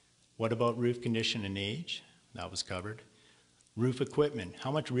 What about roof condition and age? That was covered. Roof equipment.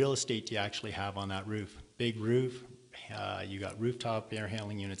 How much real estate do you actually have on that roof? Big roof, you got rooftop air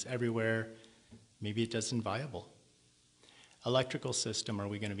handling units everywhere. Maybe it isn't viable. Electrical system, are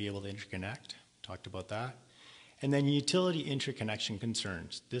we going to be able to interconnect? Talked about that. And then utility interconnection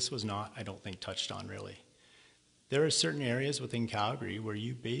concerns. This was not, I don't think, touched on really. There are certain areas within Calgary where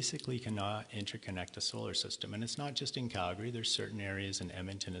you basically cannot interconnect a solar system. And it's not just in Calgary, there's certain areas in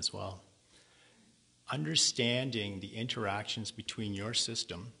Edmonton as well. Understanding the interactions between your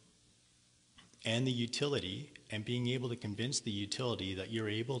system and the utility and being able to convince the utility that you're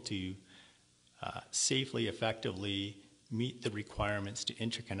able to safely, effectively meet the requirements to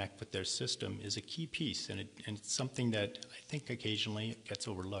interconnect with their system is a key piece, and it's something that I think occasionally gets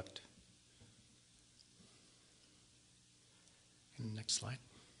overlooked. And next slide.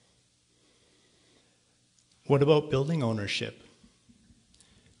 What about building ownership?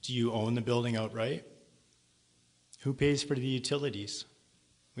 Do you own the building outright? Who pays for the utilities?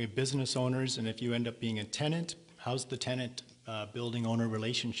 We have business owners, and if you end up being a tenant, how's the tenant building owner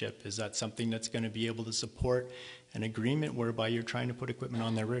relationship? Is that something that's going to be able to support an agreement whereby you're trying to put equipment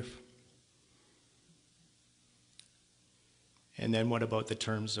on their roof? And then what about the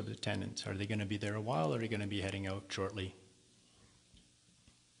terms of the tenants? Are they going to be there a while, or are they going to be heading out shortly?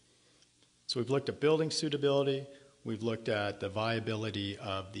 So we've looked at building suitability. We've looked at the viability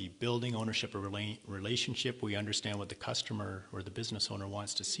of the building ownership or relationship. We understand what the customer or the business owner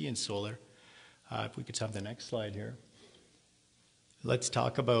wants to see in solar. If we could have the next slide here. Let's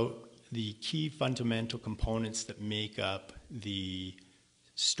talk about the key fundamental components that make up the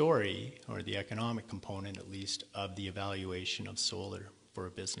story, or the economic component at least, of the evaluation of solar for a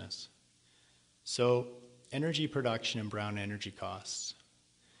business. So, energy production and brown energy costs.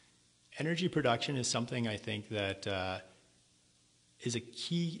 Energy production is something I think that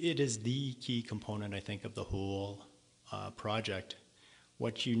is the key component, I think, of the whole project.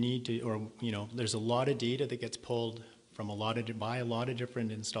 What you need to, or there's a lot of data that gets pulled from by a lot of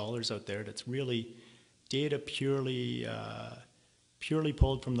different installers out there. That's really data purely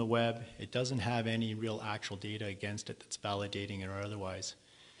pulled from the web. It doesn't have any real actual data against it that's validating it or otherwise.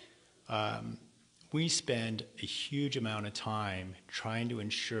 We spend a huge amount of time trying to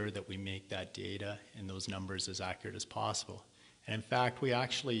ensure that we make that data and those numbers as accurate as possible. And in fact, we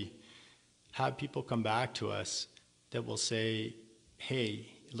actually have people come back to us that will say, hey,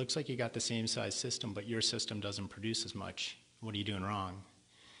 it looks like you got the same size system, but your system doesn't produce as much. What are you doing wrong?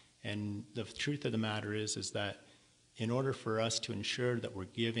 And the truth of the matter is that in order for us to ensure that we're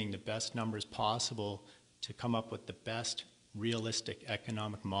giving the best numbers possible to come up with the best realistic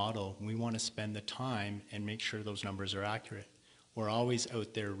economic model, we want to spend the time and make sure those numbers are accurate. We're always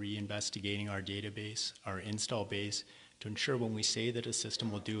out there reinvestigating our database, our install base, to ensure when we say that a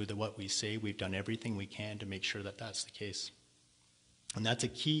system will do what we say, we've done everything we can to make sure that that's the case. And that's a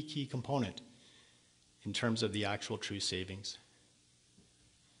key component in terms of the actual true savings.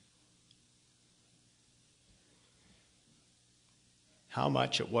 How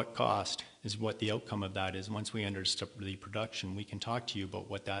much at what cost is what the outcome of that is. Once we understand the production, we can talk to you about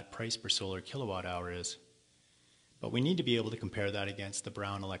what that price per solar kilowatt hour is. But we need to be able to compare that against the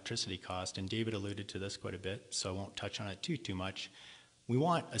brown electricity cost, and David alluded to this quite a bit, so I won't touch on it too much. We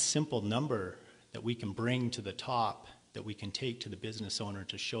want a simple number that we can bring to the top, that we can take to the business owner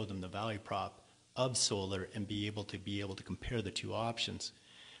to show them the value prop of solar and be able to compare the two options.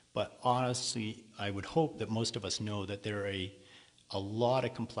 But honestly, I would hope that most of us know that there are a lot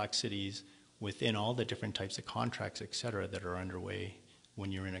of complexities within all the different types of contracts, et cetera, that are underway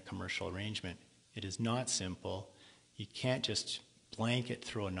when you're in a commercial arrangement. It is not simple. You can't just blanket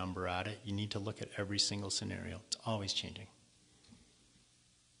throw a number at it. You need to look at every single scenario. It's always changing.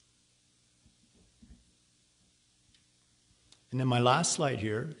 And then my last slide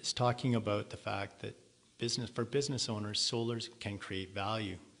here is talking about the fact that for business owners, solar can create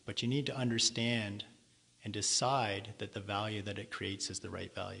value, but you need to understand and decide that the value that it creates is the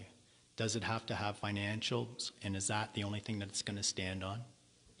right value. Does it have to have financials, and is that the only thing that it's going to stand on?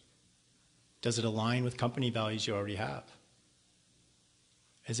 Does it align with company values you already have?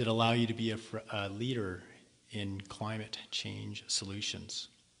 Does it allow you to be a leader in climate change solutions?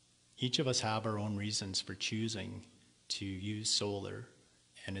 Each of us have our own reasons for choosing to use solar,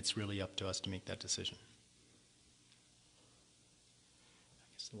 and it's really up to us to make that decision.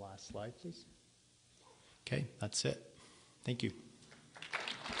 I guess the last slide, please. Okay, that's it. Thank you.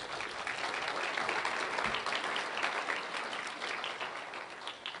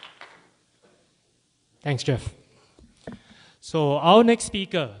 Thanks, Geoff. So our next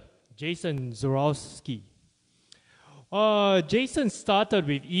speaker, Jason Zurowski. Jason started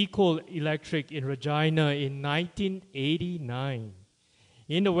with EECOL Electric in Regina in 1989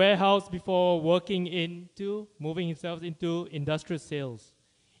 in the warehouse before moving himself into industrial sales.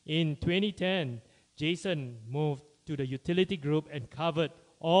 In 2010, Jason moved to the utility group and covered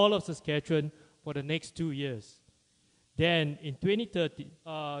all of Saskatchewan for the next 2 years. Then in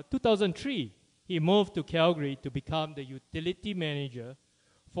 2003, he moved to Calgary to become the utility manager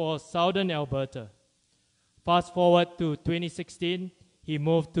for Southern Alberta. Fast forward to 2016, he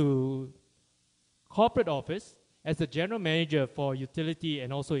moved to corporate office as the general manager for utility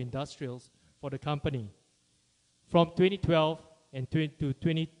and also industrials for the company. From 2012 to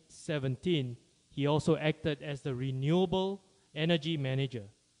 2017, he also acted as the renewable energy manager.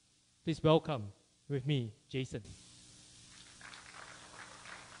 Please welcome with me, Jason.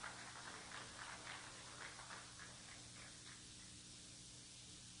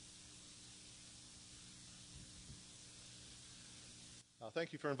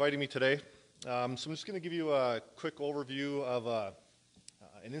 Thank you for inviting me today. So I'm just going to give you a quick overview of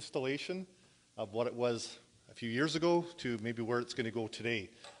an installation of what it was a few years ago to maybe where it's going to go today.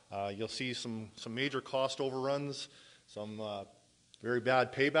 You'll see some major cost overruns, some very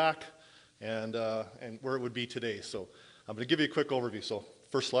bad payback, and where it would be today. So I'm going to give you a quick overview. So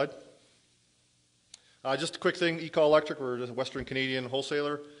first slide. Just a quick thing, EECOL Electric, we're a Western Canadian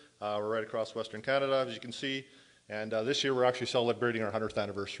wholesaler. We're right across Western Canada, as you can see. And this year we're actually celebrating our 100th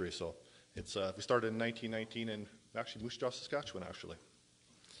anniversary. So it's we started in 1919 in actually Moose Jaw, Saskatchewan, actually.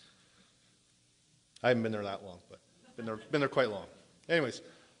 I haven't been there that long, but been there quite long. Anyways,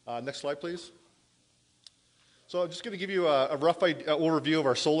 next slide, please. So I'm just going to give you a rough overview of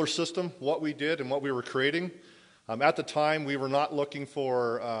our solar system, what we did and what we were creating. At the time, we were not looking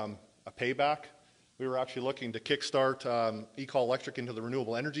for a payback. We were actually looking to kickstart EECOL Electric into the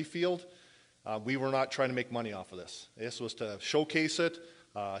renewable energy field. We were not trying to make money off of this. This was to showcase it,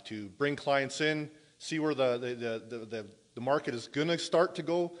 to bring clients in, see where the market is going to start to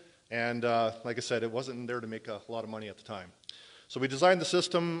go. And like I said, it wasn't there to make a lot of money at the time. So we designed the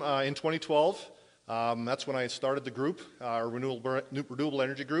system in 2012. That's when I started the group, our renewable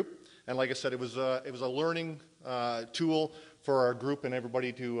energy group. And like I said, it was a learning tool for our group and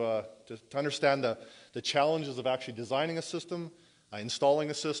everybody to understand the challenges of actually designing a system, installing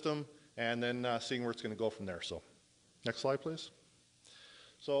a system, and then seeing where it's going to go from there. So next slide, please.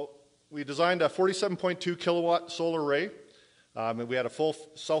 So we designed a 47.2 kilowatt solar array. And we had a full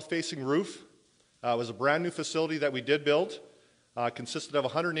south-facing roof. It was a brand new facility that we did build. Consisted of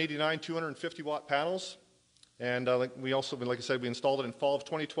 189 250-watt panels. And like I said, we installed it in fall of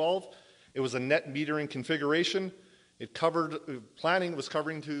 2012. It was a net metering configuration. Planning was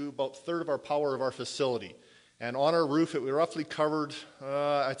covering to about a third of our power of our facility. And on our roof, it roughly covered,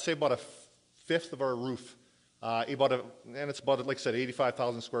 I'd say about a fifth of our roof. And it's about, like I said,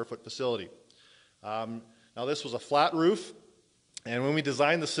 85,000 square foot facility. Now this was a flat roof. And when we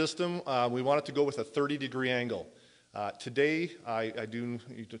designed the system, we wanted to go with a 30-degree angle. Today,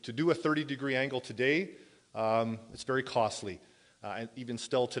 to do a 30-degree angle today, it's very costly. And even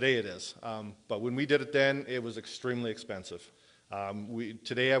still today it is. But when we did it then, it was extremely expensive.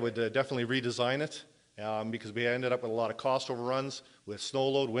 Today I would definitely redesign it because we ended up with a lot of cost overruns with snow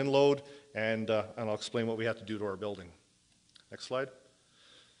load, wind load, and I'll explain what we had to do to our building. Next slide.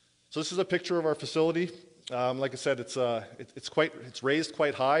 So this is a picture of our facility. Like I said, it's raised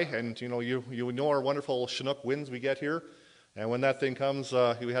quite high, and you know our wonderful Chinook winds we get here. And when that thing comes,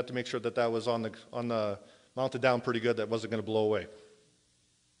 we had to make sure that was on the mounted down pretty good, that wasn't going to blow away.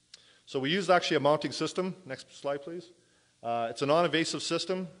 So we used actually a mounting system. Next slide, please. It's a non-invasive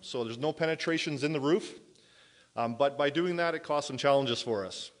system, so there's no penetrations in the roof. But by doing that, it caused some challenges for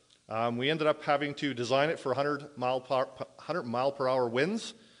us. We ended up having to design it for 100 mile per hour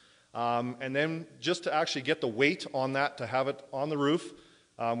winds. And then just to actually get the weight on that to have it on the roof,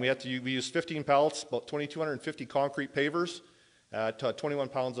 we used 15 pallets, about 2,250 concrete pavers, to 21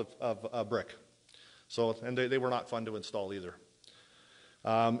 pounds of brick. So, and they were not fun to install either.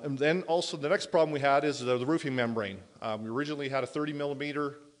 And then also the next problem we had is the roofing membrane. We originally had a 30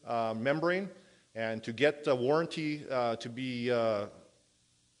 millimeter membrane, and to get the warranty to be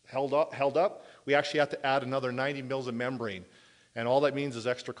held up, we actually had to add another 90 mils of membrane. And all that means is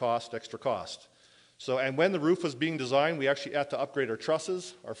extra cost, extra cost. So, and when the roof was being designed, we actually had to upgrade our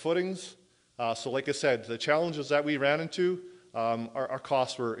trusses, our footings. So like I said, the challenges that we ran into, our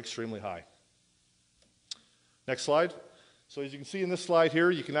costs were extremely high. Next slide. So as you can see in this slide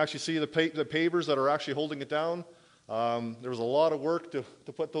here, you can actually see the pavers that are actually holding it down. There was a lot of work to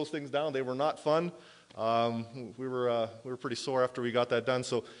put those things down. They were not fun. We were pretty sore after we got that done.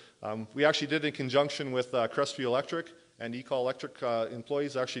 So we actually did it in conjunction with Crestview Electric, and EECOL Electric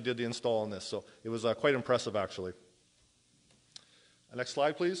employees actually did the install on this. So it was quite impressive, actually. Next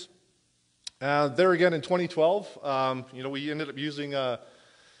slide, please. There again in 2012, we ended up using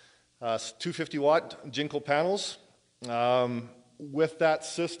 250-watt Jinko panels. With that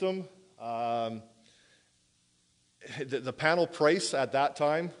system, the panel price at that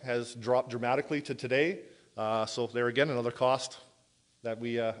time has dropped dramatically to today. So there again, another cost that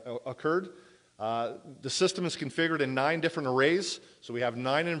we occurred. The system is configured in 9 different arrays. So we have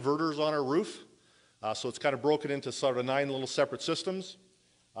 9 inverters on our roof. So it's kind of broken into sort of 9 little separate systems.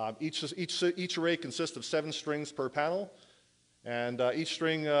 Each array consists of 7 strings per panel. And each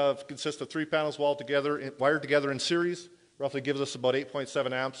string consists of 3 panels wired together in series. Roughly gives us about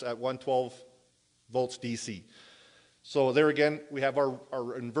 8.7 amps at 112 volts DC. So there again, we have our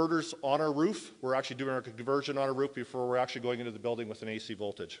inverters on our roof. We're actually doing our conversion on our roof before we're actually going into the building with an AC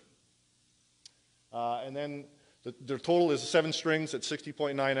voltage. And then the total is 7 strings at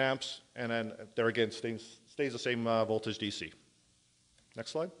 60.9 amps, and then there again stays the same voltage DC.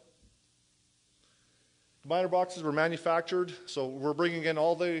 Next slide. Combiner boxes were manufactured, so we're bringing in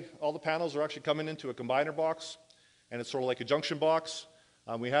all the panels are actually coming into a combiner box, and it's sort of like a junction box.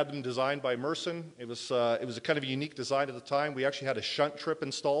 We had them designed by Merson. It was a kind of a unique design at the time. We actually had a shunt trip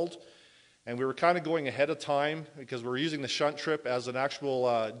installed, and we were kind of going ahead of time because we were using the shunt trip as an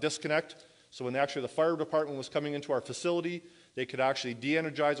actual disconnect. So when actually the fire department was coming into our facility, they could actually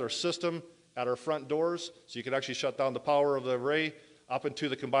de-energize our system at our front doors, so you could actually shut down the power of the array up into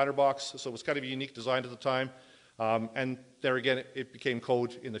the combiner box. So it was kind of a unique design at the time. And there again, it became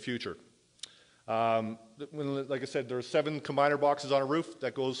code in the future. Like I said, there are 7 combiner boxes on a roof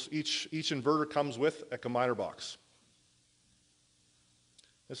that goes, each inverter comes with a combiner box.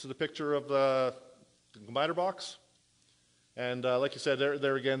 This is a picture of the combiner box. And like you said,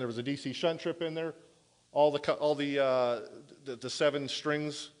 there again, there was a DC shunt trip in there. All the 7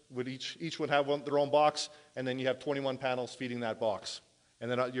 strings would each would have their own box, and then you have 21 panels feeding that box. And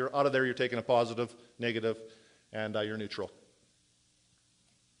then you're out of there, you're taking a positive, negative, and you're neutral.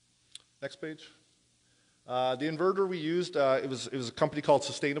 Next page. The inverter we used, it was a company called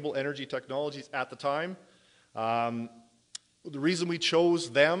Sustainable Energy Technologies at the time. The reason we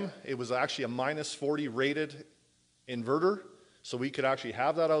chose them, it was actually a -40 rated inverter, so we could actually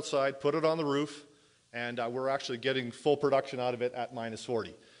have that outside, put it on the roof, and we're actually getting full production out of it at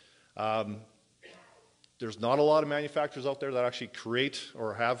 -40. There's not a lot of manufacturers out there that actually create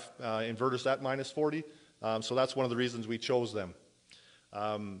or have inverters at -40, so that's one of the reasons we chose them.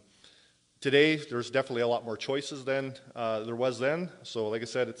 Today, there's definitely a lot more choices than there was then. So like I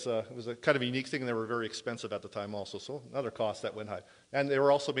said, it was a kind of a unique thing, and they were very expensive at the time also. So another cost that went high. And they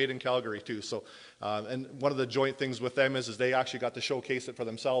were also made in Calgary too. So, and one of the joint things with them is they actually got to showcase it for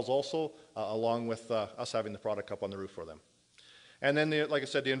themselves also, along with us having the product up on the roof for them. And then, like I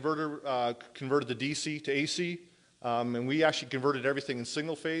said, the inverter converted the DC to AC, and we actually converted everything in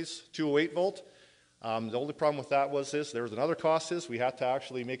single phase, 208 volt. The only problem with that was there was another cost we had to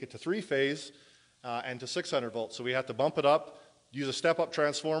actually make it to 3-phase and to 600 volts. So we had to bump it up, use a step-up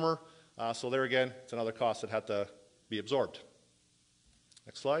transformer. So there again, it's another cost that had to be absorbed.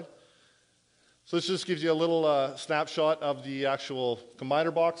 Next slide. So this just gives you a little snapshot of the actual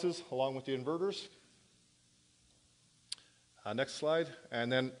combiner boxes along with the inverters. Next slide.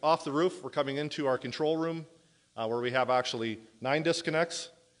 And then off the roof, we're coming into our control room where we have actually 9 disconnects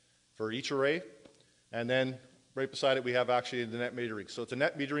for each array. And then right beside it, we have actually the net metering. So it's a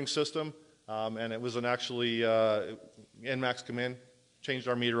net metering system, and it was an actually NMAX come in, changed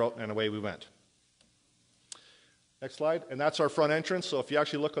our meter out, and away we went. Next slide. And that's our front entrance. So if you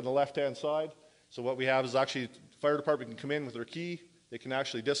actually look on the left-hand side, so what we have is actually the fire department can come in with their key. They can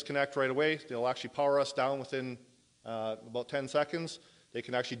actually disconnect right away. They'll actually power us down within about 10 seconds. They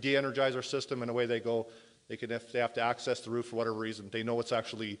can actually de-energize our system, and away they go. They can, if they have to access the roof for whatever reason, they know it's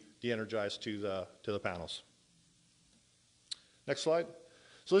actually de-energized to the panels. Next slide.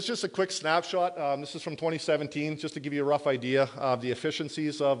 So it's just a quick snapshot. This is from 2017, just to give you a rough idea of the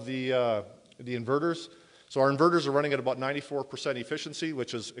efficiencies of the inverters. So our inverters are running at about 94% efficiency,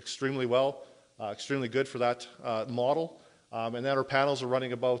 which is extremely well, extremely good for that model. And then our panels are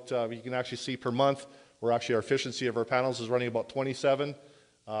running about, you can actually see per month, where actually our efficiency of our panels is running about 27.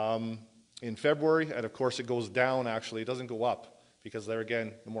 In February, and of course it goes down actually, it doesn't go up, because there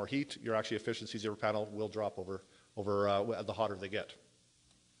again, the more heat, your actually efficiencies of your panel will drop over the hotter they get.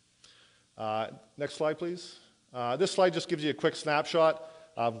 Next slide, please. This slide just gives you a quick snapshot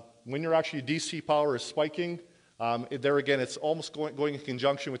of when your actually DC power is spiking. There again, it's almost going in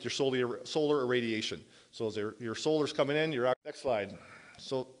conjunction with your solar irradiation. So as your solar's coming in, next slide.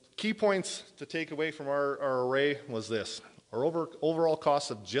 So key points to take away from our array was this. Our overall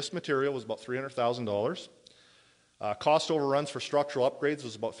cost of just material was about $300,000. Cost overruns for structural upgrades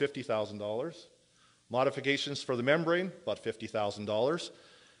was about $50,000. Modifications for the membrane, about $50,000.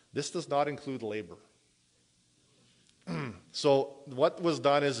 This does not include labor. So what was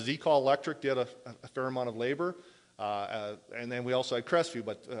done is EECOL Electric did a fair amount of labor, and then we also had Crestview,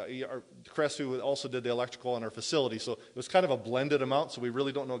 but Crestview also did the electrical in our facility. So it was kind of a blended amount, so we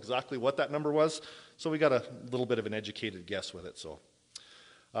really don't know exactly what that number was. So we got a little bit of an educated guess with it. So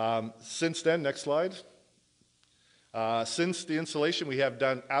since then, next slide. Since the installation, we have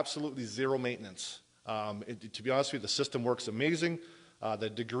done absolutely zero maintenance. To be honest with you, the system works amazing.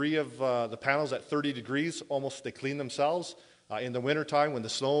 The degree of the panels at 30 degrees, almost they clean themselves. In the wintertime, when the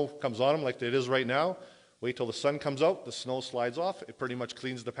snow comes on them like it is right now, wait till the sun comes out, the snow slides off, it pretty much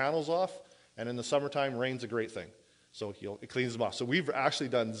cleans the panels off, and in the summertime, rain's a great thing. So it cleans them off. So we've actually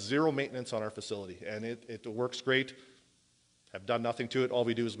done zero maintenance on our facility, and it works great. Have done nothing to it. All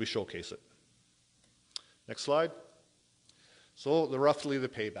we do is we showcase it. Next slide. So roughly the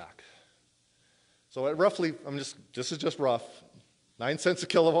payback. So at roughly, this is just rough, 9 cents a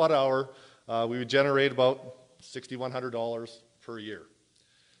kilowatt hour, we would generate about $6,100 per year.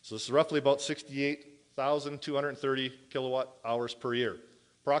 So this is roughly about 68,230 kilowatt hours per year.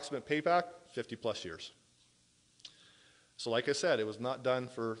 Approximate payback, 50 plus years. So like I said, it was not done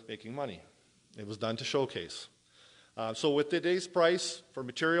for making money. It was done to showcase. So with today's price for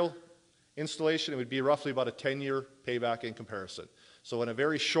material installation, it would be roughly about a 10-year payback in comparison. So in a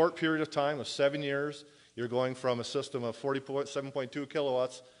very short period of time of 7 years, you're going from a system of 47.2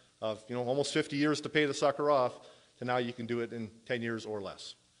 kilowatts of almost 50 years to pay the sucker off to now you can do it in 10 years or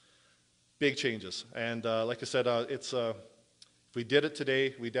less. Big changes. And like I said, if we did it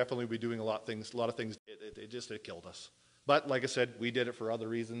today, we definitely would be doing a lot of things. It killed us. But like I said, we did it for other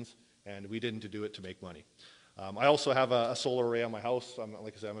reasons, and we didn't do it to make money. I also have a solar array on my house.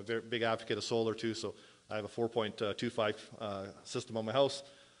 Like I said, I'm a very big advocate of solar too, so I have a 4.25 system on my house.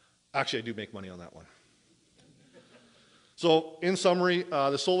 Actually, I do make money on that one. So in summary,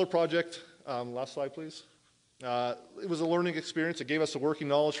 the solar project, last slide please. It was a learning experience. It gave us the working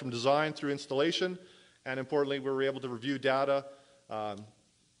knowledge from design through installation, and importantly, we were able to review data,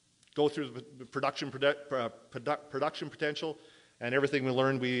 go through the production potential, and everything we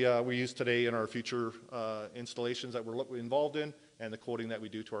learned we use today in our future installations that we're involved in, and the quoting that we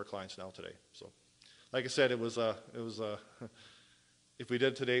do to our clients now today. So, like I said, it was if we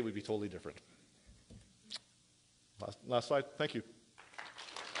did it today, it would be totally different. Last slide. Thank you.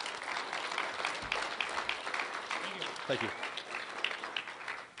 Thank you.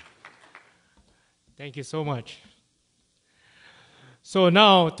 Thank you so much. So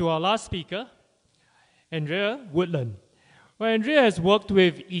now to our last speaker, Andrea Woodland. Well, Andrea has worked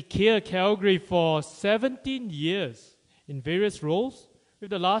with Ikea Calgary for 17 years in various roles,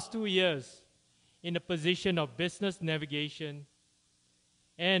 with the last 2 years in the position of business navigation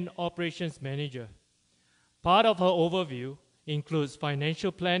and operations manager. Part of her overview includes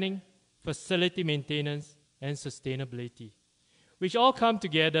financial planning, facility maintenance, and sustainability, which all come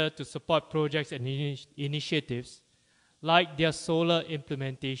together to support projects and initiatives like their solar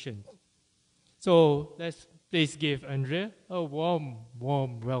implementation. So let's please give Andrea a warm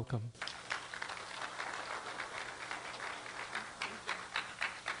welcome.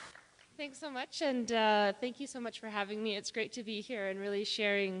 Thanks so much, and thank you so much for having me. It's great to be here and really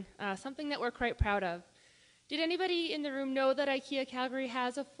sharing something that we're quite proud of. Did anybody in the room know that Ikea Calgary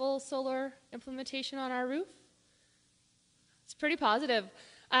has a full solar implementation on our roof? It's pretty positive.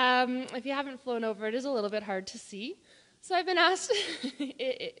 If you haven't flown over, it is a little bit hard to see. So I've been asked,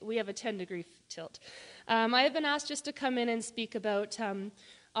 we have a 10-degree tilt. I have been asked just to come in and speak about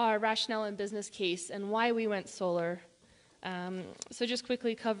our rationale and business case and why we went solar. So just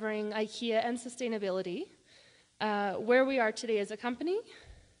quickly covering Ikea and sustainability, where we are today as a company,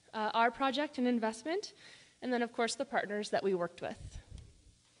 our project and investment, and then of course the partners that we worked with.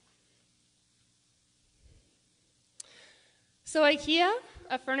 So Ikea,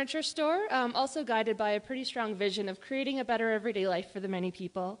 a furniture store, also guided by a pretty strong vision of creating a better everyday life for the many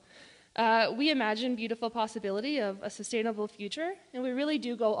people. We imagine beautiful possibility of a sustainable future, and we really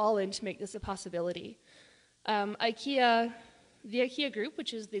do go all in to make this a possibility. The Ikea Group,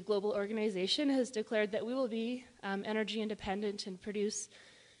 which is the global organization, has declared that we will be energy independent and produce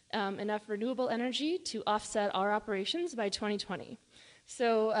enough renewable energy to offset our operations by 2020.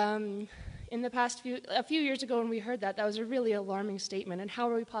 So in the past a few years ago when we heard that, that was a really alarming statement, and how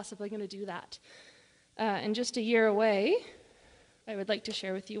are we possibly going to do that? And just a year away, I would like to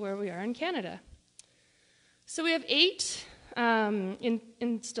share with you where we are in Canada. So we have 8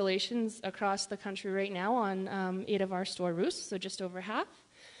 installations across the country right now on 8 of our store roofs, so just over half.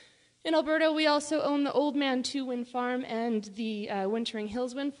 In Alberta, we also own the Old Man 2 wind farm and the Wintering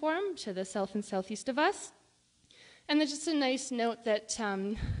Hills wind farm to the south and southeast of us. And there's just a nice note that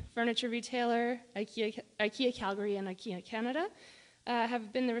furniture retailer, IKEA Calgary and IKEA Canada,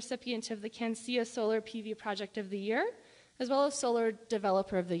 have been the recipient of the CanSIA Solar PV Project of the Year, as well as Solar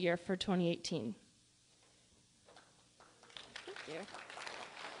Developer of the Year for 2018. Thank you.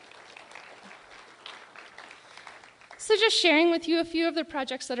 So just sharing with you a few of the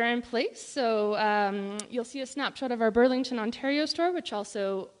projects that are in place. So you'll see a snapshot of our Burlington, Ontario store, which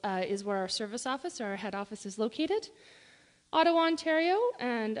also is where our service office, or our head office, is located. Ottawa, Ontario,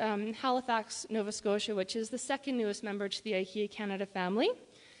 and Halifax, Nova Scotia, which is the second newest member to the IKEA Canada family.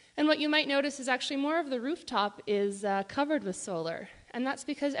 And what you might notice is actually more of the rooftop is covered with solar. And that's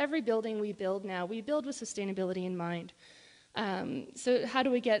because every building we build now, we build with sustainability in mind. So how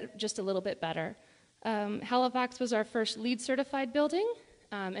do we get just a little bit better? Halifax was our first LEED certified building,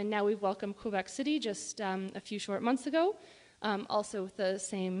 and now we've welcomed Quebec City just a few short months ago, also with the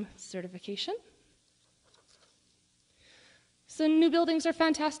same certification. So new buildings are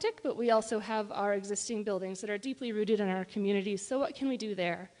fantastic, but we also have our existing buildings that are deeply rooted in our communities. So what can we do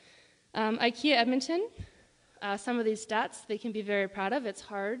there? IKEA Edmonton, some of these stats they can be very proud of. It's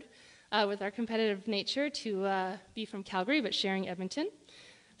hard with our competitive nature to be from Calgary, but sharing Edmonton.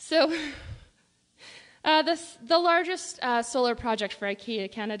 So the largest solar project for IKEA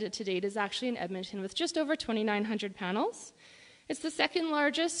Canada to date is actually in Edmonton with just over 2,900 panels. It's the second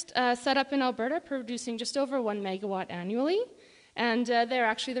largest setup in Alberta, producing just over 1 megawatt annually. And they're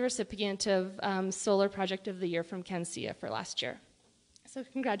actually the recipient of Solar Project of the Year from CanSIA for last year. So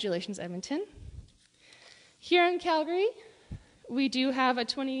congratulations, Edmonton. Here in Calgary, we do have a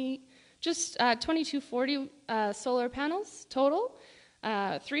 2240 solar panels total,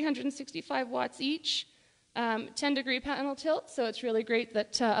 365 watts each, 10-degree panel tilt, so it's really great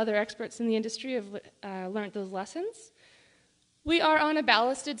that other experts in the industry have learned those lessons. We are on a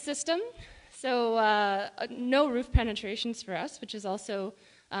ballasted system, so no roof penetrations for us, which is also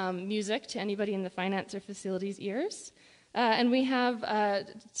music to anybody in the finance or facilities ears. And we have a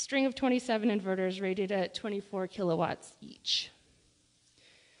string of 27 inverters rated at 24 kilowatts each.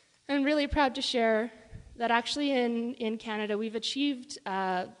 I'm really proud to share that actually in Canada we've achieved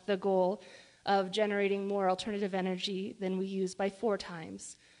the goal of generating more alternative energy than we use by 4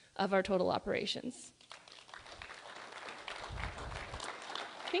 times of our total operations.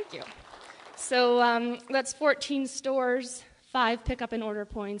 Thank you. So that's 14 stores, 5 pickup and order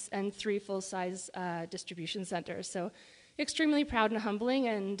points, and 3 full-size distribution centers. So extremely proud and humbling,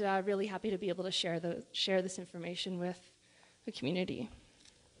 and really happy to be able to share this information with the community.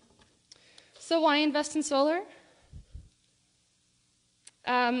 So why invest in solar?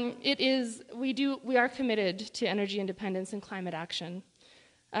 We are committed to energy independence and climate action.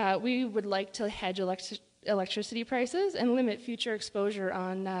 We would like to hedge electricity prices and limit future exposure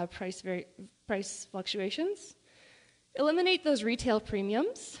on price fluctuations. Eliminate those retail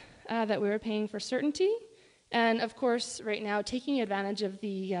premiums that we were paying for certainty. And of course, right now, taking advantage of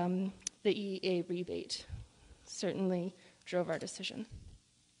the EEA rebate certainly drove our decision.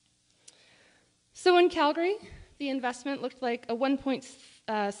 So in Calgary, the investment looked like a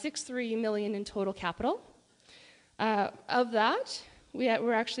 $1.63 million in total capital. Of that, we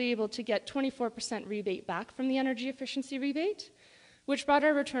were actually able to get 24% rebate back from the energy efficiency rebate, which brought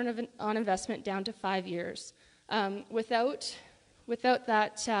our return on investment down to 5 years. Without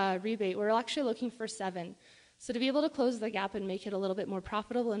that rebate, we're actually looking for 7. So to be able to close the gap and make it a little bit more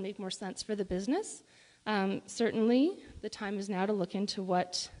profitable and make more sense for the business, certainly the time is now to look into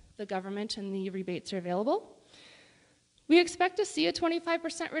what the government and the rebates are available. We expect to see a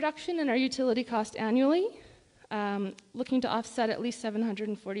 25% reduction in our utility cost annually, looking to offset at least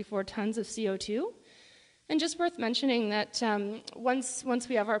 744 tons of CO2. And just worth mentioning that once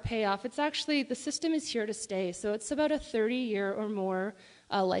we have our payoff, it's actually, the system is here to stay. So it's about a 30-year or more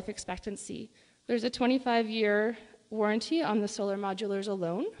life expectancy. There's a 25-year warranty on the solar modulars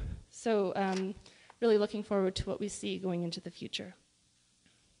alone. So really looking forward to what we see going into the future.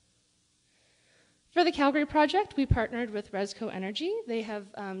 For the Calgary project, we partnered with Resco Energy. They have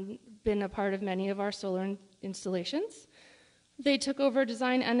been a part of many of our solar installations. They took over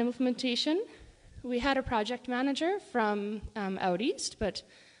design and implementation. We had a project manager from out east, but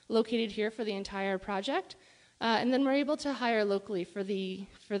located here for the entire project. And then we're able to hire locally for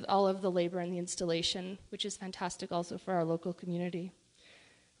all of the labor and the installation, which is fantastic also for our local community.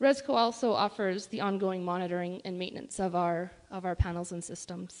 Resco also offers the ongoing monitoring and maintenance of our panels and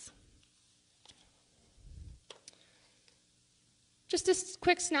systems. Just a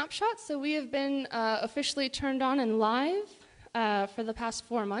quick snapshot. So we have been officially turned on and live for the past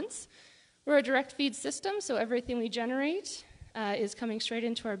 4 months. We're a direct feed system, so everything we generate is coming straight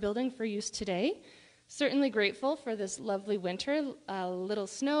into our building for use today. Certainly grateful for this lovely winter. Little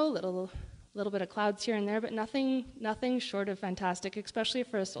snow, little bit of clouds here and there, but nothing short of fantastic, especially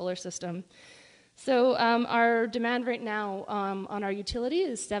for a solar system. So our demand right now on our utility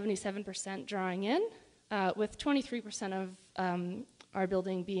is 77% drawing in, with 23% of our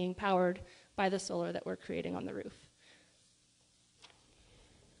building being powered by the solar that we're creating on the roof.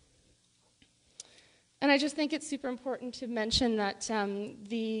 And I just think it's super important to mention that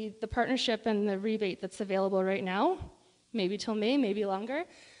the partnership and the rebate that's available right now, maybe till May, maybe longer,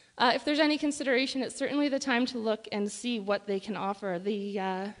 if there's any consideration, it's certainly the time to look and see what they can offer.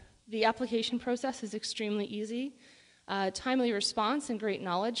 The application process is extremely easy, timely response and great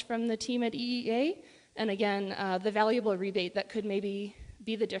knowledge from the team at EEA, and again, the valuable rebate that could maybe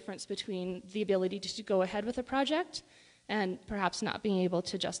be the difference between the ability to go ahead with a project and perhaps not being able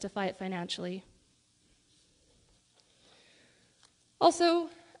to justify it financially. Also,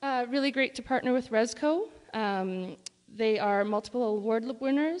 really great to partner with Resco. They are multiple award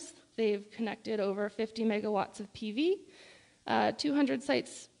winners. They've connected over 50 megawatts of PV, 200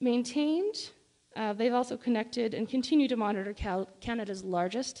 sites maintained. They've also connected and continue to monitor Canada's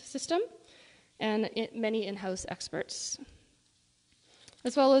largest system, and many in-house experts.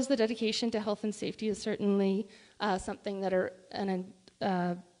 As well as the dedication to health and safety is certainly something that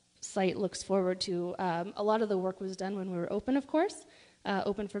site looks forward to. A lot of the work was done when we were open, of course,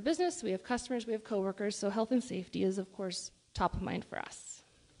 open for business. We have customers, we have coworkers, so health and safety is, of course, top of mind for us.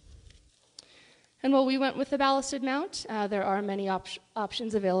 And while we went with the ballasted mount, there are many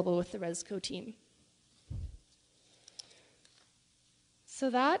options available with the Resco team. So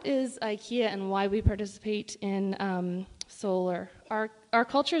that is IKEA and why we participate in solar. Our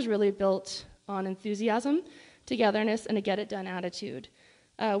culture is really built on enthusiasm, togetherness, and a get-it-done attitude.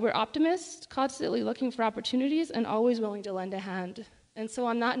 We're optimists, constantly looking for opportunities, and always willing to lend a hand. And so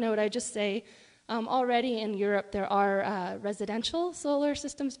on that note, I just say, already in Europe, there are residential solar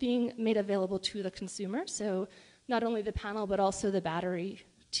systems being made available to the consumer. So not only the panel, but also the battery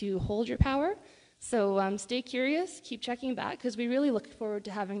to hold your power. So stay curious, keep checking back, because we really look forward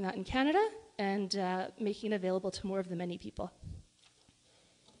to having that in Canada and making it available to more of the many people.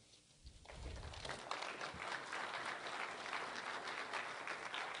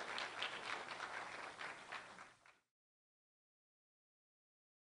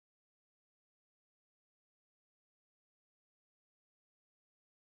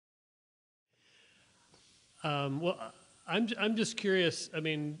 Well, I'm just curious. I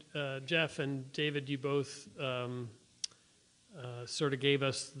mean, Geoff and David, you both sort of gave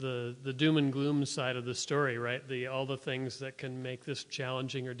us the doom and gloom side of the story, right? All the things that can make this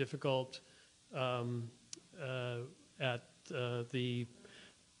challenging or difficult at the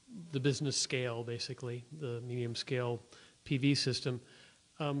business scale, basically, the medium scale PV system.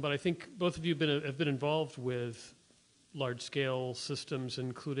 But I think both of you have been involved with large scale systems,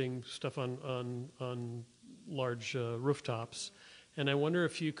 including stuff on large rooftops, and I wonder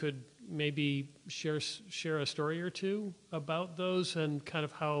if you could maybe share a story or two about those and kind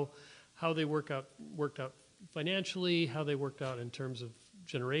of how they worked out financially, how they worked out in terms of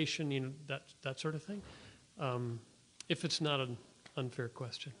generation, you know, that sort of thing. If it's not an unfair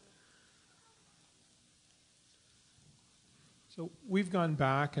question. So we've gone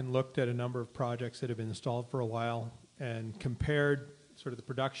back and looked at a number of projects that have been installed for a while and compared sort of the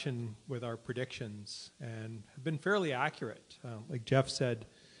production with our predictions, and have been fairly accurate. Like Geoff said,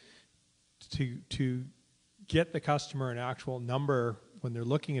 to get the customer an actual number when they're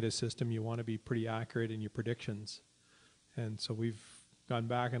looking at a system, you want to be pretty accurate in your predictions. And so we've gone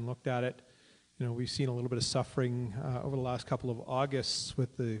back and looked at it. You know, we've seen a little bit of suffering over the last couple of Augusts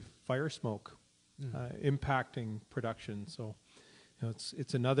with the fire smoke impacting production. So, you know,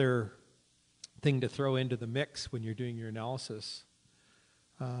 it's another thing to throw into the mix when you're doing your analysis.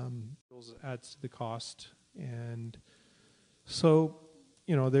 Adds to the cost, and so,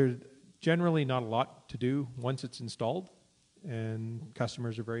 you know, there's generally not a lot to do once it's installed, and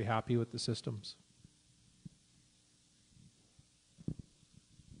customers are very happy with the systems.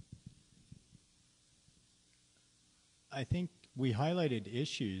 I think we highlighted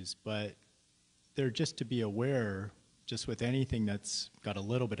issues, but they're just to be aware, just with anything that's got a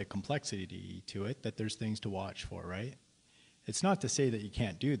little bit of complexity to it, that there's things to watch for, right? It's not to say that you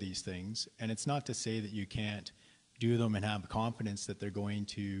can't do these things, and it's not to say that you can't do them and have confidence that they're going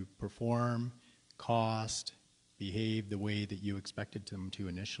to perform, cost, behave the way that you expected them to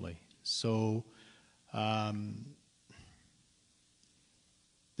initially. So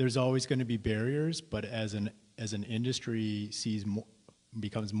there's always going to be barriers, but as an industry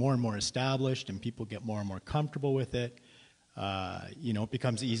becomes more and more established and people get more and more comfortable with it, you know, it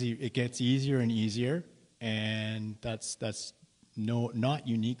becomes easy. It gets easier and easier. And that's not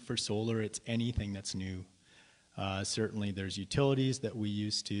unique for solar. It's anything that's new. Certainly, there's utilities that we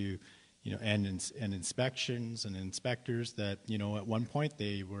used to, you know, and inspections and inspectors that, you know, at one point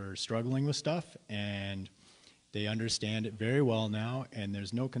they were struggling with stuff, and they understand it very well now, and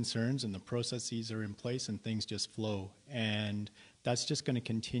there's no concerns, and the processes are in place, and things just flow. And that's just going to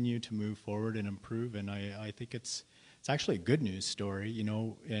continue to move forward and improve. And I think it's actually a good news story, you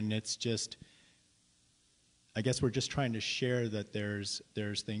know, and it's just, I guess we're just trying to share that there's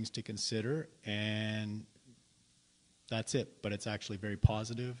things to consider, and that's it. But it's actually very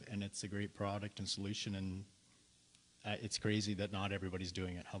positive, and it's a great product and solution, and it's crazy that not everybody's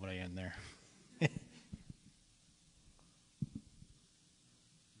doing it. How about I end there? You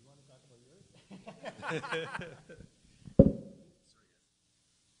want to talk about yours?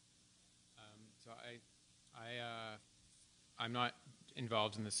 So I'm not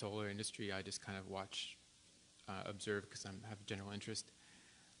involved in the solar industry. I just kind of watch, observe, because I have a general interest.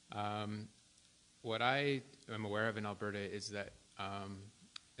 What I am aware of in Alberta is that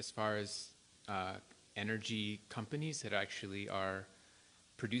as far as energy companies that actually are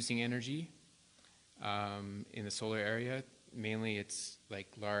producing energy in the solar area, mainly it's like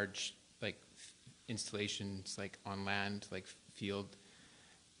large like installations like on land, like field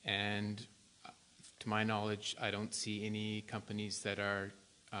And to my knowledge, I don't see any companies that are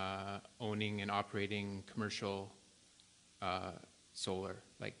owning and operating commercial solar,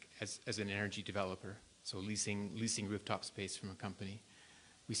 like as an energy developer. So leasing rooftop space from a company.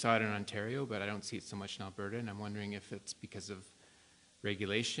 We saw it in Ontario, but I don't see it so much in Alberta, and I'm wondering if it's because of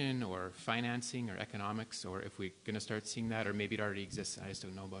regulation or financing or economics, or if we're going to start seeing that, or maybe it already exists and I just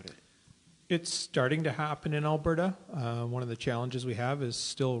don't know about it. It's starting to happen in Alberta. One of the challenges we have is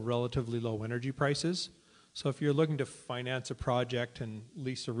still relatively low energy prices. So if you're looking to finance a project and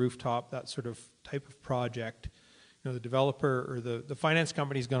lease a rooftop, that sort of type of project, the developer or the finance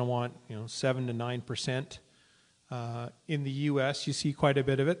company is going to want 7 to 9%. In the U.S., you see quite a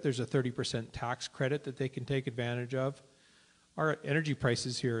bit of it. There's a 30% tax credit that they can take advantage of. Our energy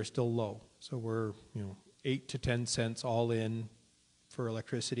prices here are still low, so we're 8 to 10 cents all in for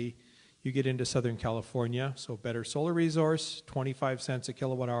electricity. You get into Southern California, so better solar resource, 25 cents a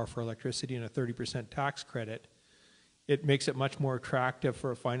kilowatt hour for electricity and a 30% tax credit. It makes it much more attractive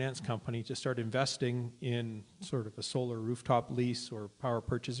for a finance company to start investing in sort of a solar rooftop lease or power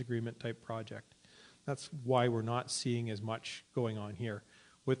purchase agreement type project. That's why we're not seeing as much going on here.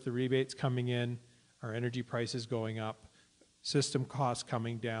 With the rebates coming in, our energy prices going up, system costs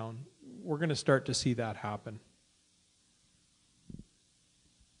coming down, we're going to start to see that happen.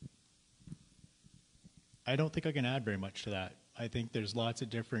 I don't think I can add very much to that. I think there's lots of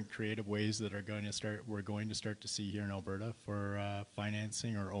different creative ways that we're going to start to see here in Alberta for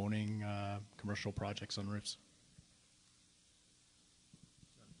financing or owning commercial projects on roofs.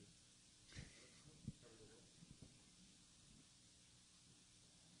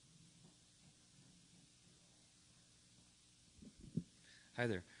 Hi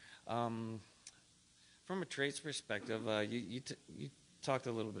there. From a trades perspective, you talked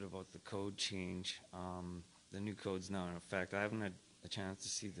a little bit about the code change. The new code's now in effect. I haven't had a chance to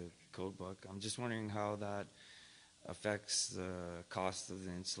see the code book. I'm just wondering how that affects the cost of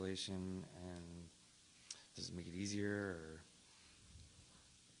the installation, and does it make it easier? Or?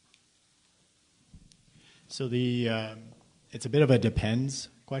 So it's a bit of a depends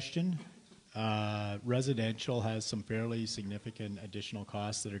question. Residential has some fairly significant additional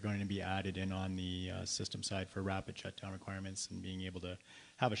costs that are going to be added in on the system side for rapid shutdown requirements and being able to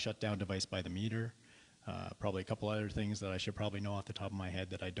have a shutdown device by the meter. Probably a couple other things that I should probably know off the top of my head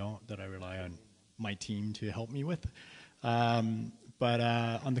that I don't, that I rely on my team to help me with. But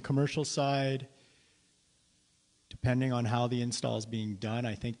on the commercial side, depending on how the install is being done,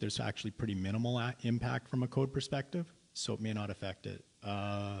 I think there's actually pretty minimal impact from a code perspective, so it may not affect it.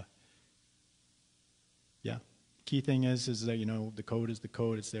 Yeah, key thing is that the code is the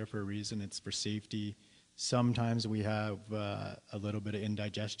code. It's there for a reason. It's for safety. Sometimes we have a little bit of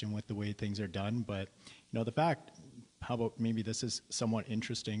indigestion with the way things are done, but the fact, how about maybe this is somewhat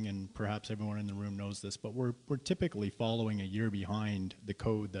interesting, and perhaps everyone in the room knows this, but we're typically following a year behind the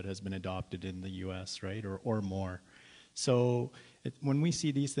code that has been adopted in the U.S., right, or more. So when we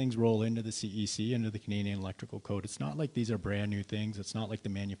see these things roll into the CEC, into the Canadian Electrical Code, it's not like these are brand new things. It's not like the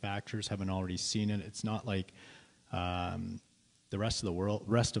manufacturers haven't already seen it. It's not like the rest of the world,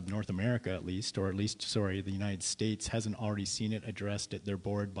 rest of North America at least, or at least, sorry, the United States hasn't already seen it, addressed it, they're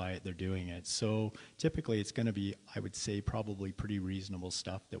bored by it, they're doing it. So typically it's going to be, I would say, probably pretty reasonable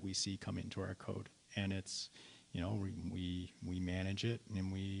stuff that we see come into our code. And it's, we manage it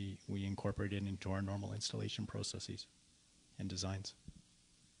and we incorporate it into our normal installation processes and designs.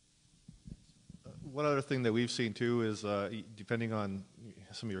 One other thing that we've seen too is depending on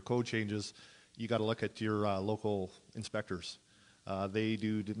some of your code changes, you got to look at your local inspectors. They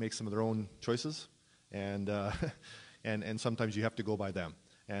do make some of their own choices, and sometimes you have to go by them.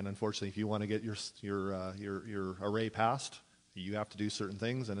 And unfortunately, if you want to get your array passed, you have to do certain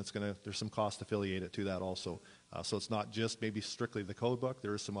things, and there's some cost affiliated to that also. So it's not just maybe strictly the code book.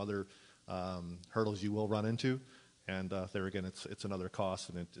 There are some other hurdles you will run into, and there again, it's another cost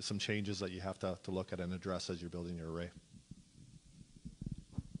and some changes that you have to look at and address as you're building your array.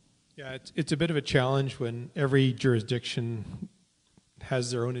 Yeah, it's a bit of a challenge when every jurisdiction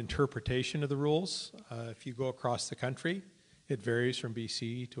has their own interpretation of the rules. If you go across the country, it varies from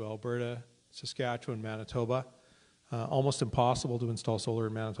BC to Alberta, Saskatchewan, Manitoba. Almost impossible to install solar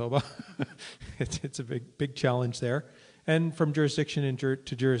in Manitoba. It's a big challenge there. And from jurisdiction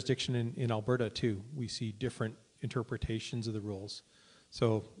to jurisdiction in Alberta too, we see different interpretations of the rules.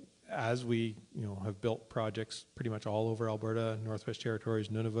 So as we have built projects pretty much all over Alberta, Northwest Territories,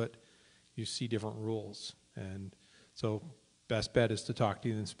 Nunavut, you see different rules. And so best bet is to talk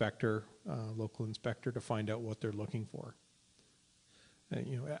to the inspector, local inspector, to find out what they're looking for.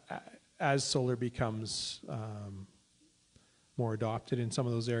 As solar becomes more adopted in some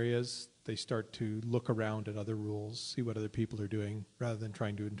of those areas, they start to look around at other rules, see what other people are doing, rather than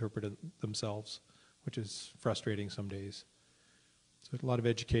trying to interpret it themselves, which is frustrating some days. So a lot of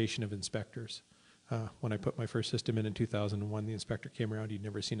education of inspectors. When I put my first system in 2001, the inspector came around, he'd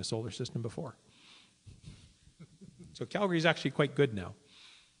never seen a solar system before. So Calgary is actually quite good now.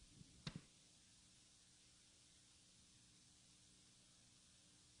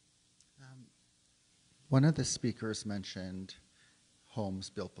 One of the speakers mentioned homes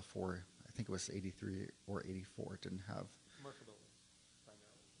built before, I think it was 83 or 84, didn't have. Commercial buildings,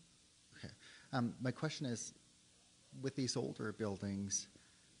 primarily. Okay. My question is, with these older buildings,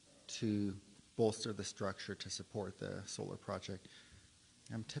 to bolster the structure to support the solar project,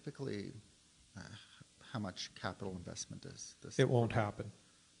 typically, how much capital investment is this? It won't happen.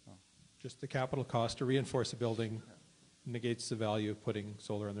 Oh. Just the capital cost to reinforce a building negates the value of putting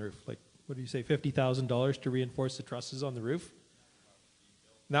solar on the roof. Like, what do you say, $50,000 to reinforce the trusses on the roof?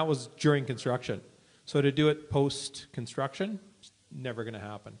 And that was during construction. So to do it post-construction, it's never going to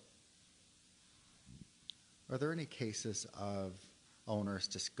happen. Are there any cases of owners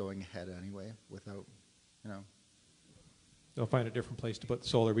just going ahead anyway without, They'll find a different place to put the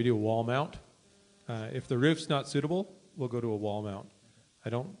solar. We do a wall mount. If the roof's not suitable, we'll go to a wall mount. I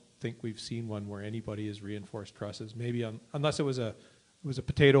don't think we've seen one where anybody has reinforced trusses. Maybe unless it was a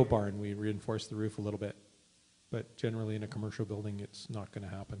potato barn, we reinforced the roof a little bit. But generally in a commercial building, it's not going to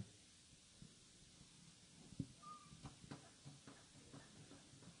happen.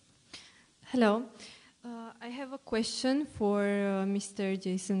 Hello. I have a question for Mr.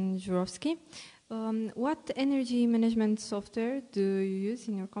 Jason Zurowski. What energy management software do you use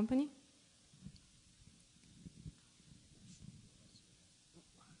in your company?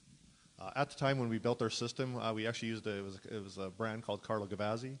 At the time when we built our system, we actually used it was a brand called Carlo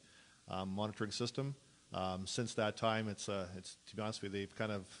Gavazzi monitoring system. Since that time, it's to be honest with you,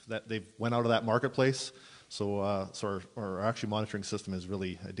 they've went out of that marketplace. So our actually monitoring system is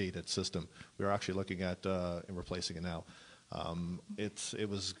really a dated system. We're actually looking at replacing it now. It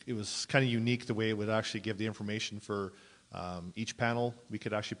was kind of unique the way it would actually give the information for each panel we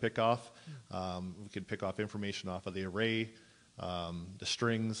could actually pick off. We could pick off information off of the array, the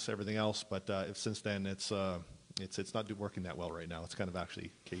strings, everything else. But since then, it's not working that well right now. It's kind of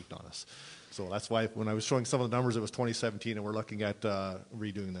actually caked on us. So that's why when I was showing some of the numbers, it was 2017, and we're looking at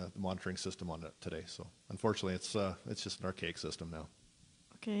redoing the monitoring system on it today. So unfortunately, it's just an archaic system now.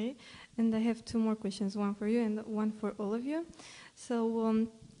 Okay, and I have two more questions, one for you and one for all of you. So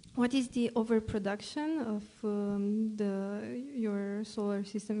what is the overproduction of your solar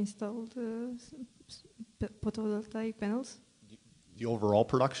system installed photovoltaic panels? The overall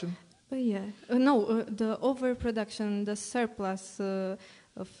production? Yeah. The overproduction, the surplus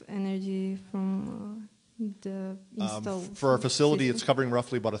of energy from the installed for our facility, system. it's covering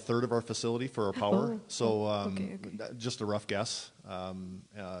roughly about a third of our facility for our power. Okay. Just a rough guess.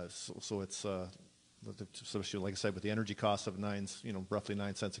 So it's like I said, with the energy cost of roughly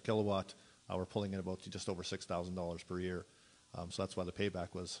 9 cents a kilowatt, we're pulling in about just over $6,000 per year. So that's why the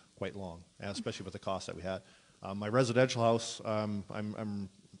payback was quite long, and especially with the cost that we had. My residential house, I'm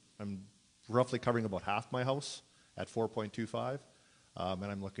roughly covering about half my house at 4.25, and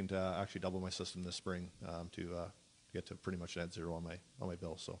I'm looking to actually double my system this spring to get to pretty much net zero on my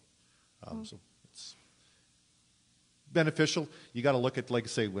bill. So, so it's beneficial. You got to look at, like I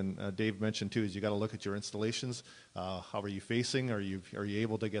say, when Dave mentioned too, is you got to look at your installations. How are you facing? Are you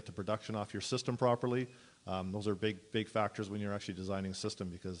able to get the production off your system properly? Those are big factors when you're actually designing a system,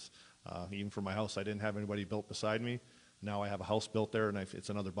 because even for my house, I didn't have anybody built beside me. Now I have a house built there, and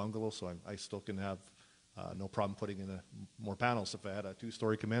it's another bungalow, so I still can have no problem putting in more panels. If I had a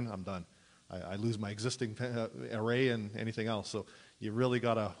two-story come in, I'm done. I lose my existing array and anything else. So you really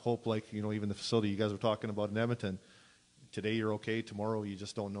got to hope, like, even the facility you guys were talking about in Edmonton, today you're okay, tomorrow you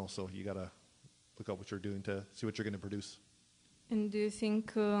just don't know. So you got to look at what you're doing to see what you're going to produce. And do you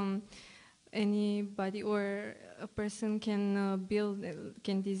think anybody or a person can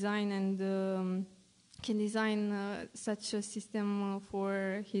design such a system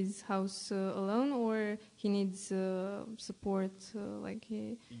for his house alone, or he needs support?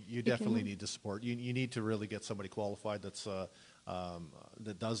 You definitely need the support. You need to really get somebody qualified that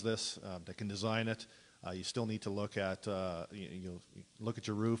does this, that can design it. You still need to look at look at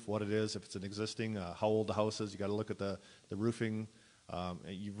your roof, what it is, if it's an existing, how old the house is. You got to look at the roofing.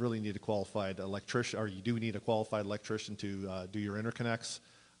 You really need a qualified electrician, or you do need a qualified electrician to do your interconnects.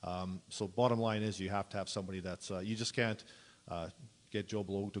 So bottom line is you have to have somebody that's, you just can't get Joe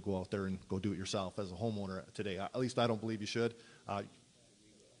Blow to go out there and go do it yourself as a homeowner today. At least I don't believe you should.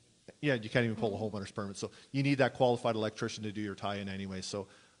 Yeah, you can't even pull a homeowner's permit. So you need that qualified electrician to do your tie-in anyway. So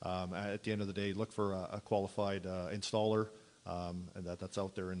at the end of the day, look for a qualified installer, and that's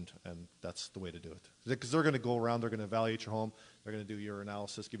out there, and that's the way to do it. Because they're going to go around, they're going to evaluate your home, they're going to do your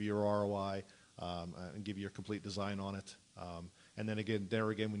analysis, give you your ROI, and give you your complete design on it. And then again,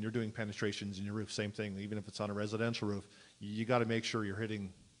 when you're doing penetrations in your roof, same thing. Even if it's on a residential roof, you got to make sure you're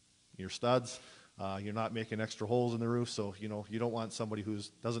hitting your studs. You're not making extra holes in the roof, so you don't want somebody who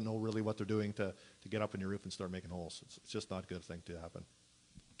doesn't know really what they're doing to get up in your roof and start making holes. It's just not a good thing to happen.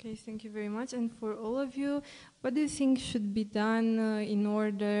 Okay, thank you very much. And for all of you, what do you think should be done in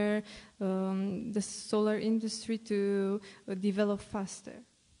order the solar industry to develop faster?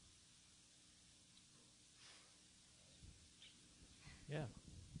 Yeah.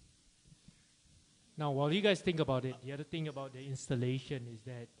 Now, while you guys think about it, the other thing about the installation is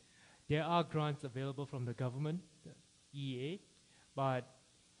that there are grants available from the government, the EEA, but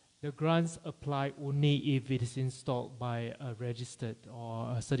the grants apply only if it is installed by a registered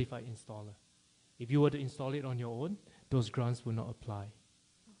or a certified installer. If you were to install it on your own, those grants will not apply.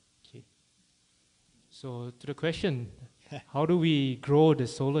 Okay. So to the question, how do we grow the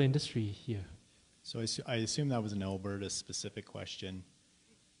solar industry here? So I assume that was an Alberta-specific question.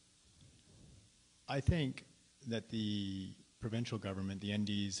 I think that the provincial government, the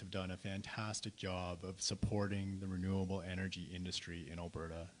NDs, have done a fantastic job of supporting the renewable energy industry in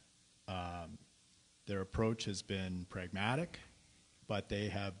Alberta. Their approach has been pragmatic, but they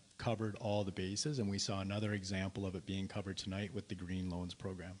have covered all the bases, and we saw another example of it being covered tonight with the Green Loans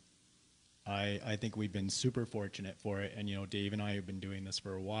Program. I think we've been super fortunate for it, and Dave and I have been doing this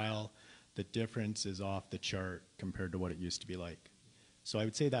for a while. The difference is off the chart compared to what it used to be like. So I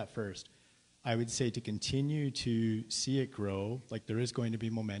would say that first. I would say to continue to see it grow, like there is going to be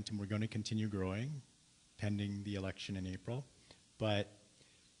momentum, we're going to continue growing, pending the election in April. But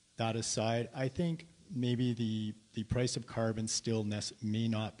that aside, I think maybe the price of carbon still may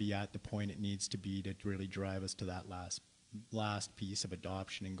not be at the point it needs to be to really drive us to that last piece of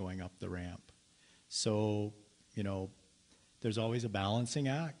adoption and going up the ramp. So, there's always a balancing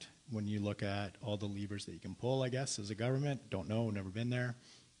act when you look at all the levers that you can pull, I guess, as a government. Don't know, never been there.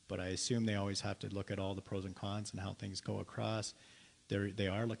 But I assume they always have to look at all the pros and cons and how things go across. They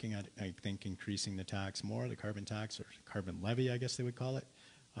are looking at, I think, increasing the tax more, the carbon tax or carbon levy, I guess they would call it.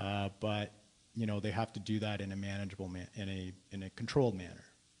 But they have to do that in a manageable, in a controlled manner.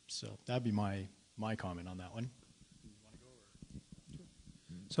 So that'd be my comment on that one.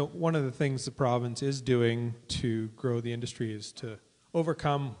 So one of the things the province is doing to grow the industry is to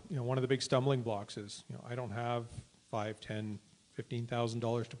overcome, one of the big stumbling blocks is, I don't have $5,000, $10,000,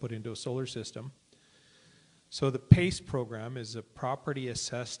 $15,000 to put into a solar system. So the PACE program is a property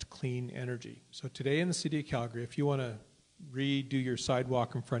assessed clean energy. So today in the city of Calgary, if you want to redo your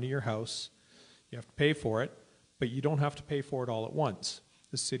sidewalk in front of your house, you have to pay for it, but you don't have to pay for it all at once.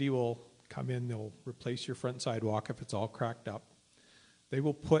 The city will come in, they'll replace your front sidewalk if it's all cracked up. They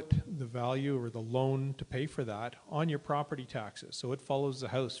will put the value or the loan to pay for that on your property taxes. So it follows the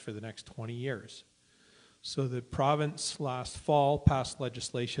house for the next 20 years. So the province last fall passed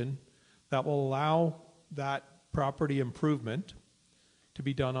legislation that will allow that property improvement to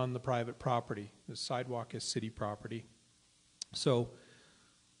be done on the private property. The sidewalk is city property. So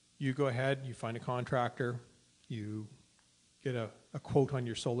you go ahead, you find a contractor, you get a quote on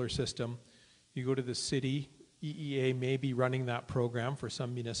your solar system, you go to the city, EEA may be running that program for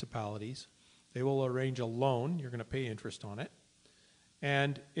some municipalities. They will arrange a loan, you're going to pay interest on it.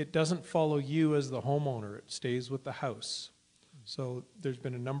 And it doesn't follow you as the homeowner, it stays with the house. So there's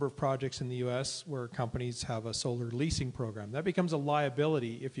been a number of projects in the US where companies have a solar leasing program. That becomes a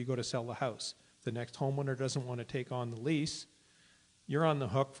liability if you go to sell the house. If the next homeowner doesn't want to take on the lease, you're on the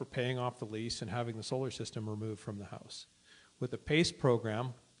hook for paying off the lease and having the solar system removed from the house. With the PACE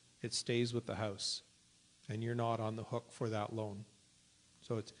program, it stays with the house, and you're not on the hook for that loan.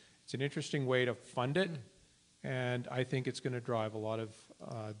 So it's an interesting way to fund it. And I think it's going to drive a lot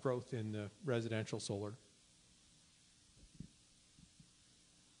of growth in the residential solar.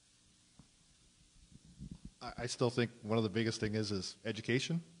 I still think one of the biggest thing is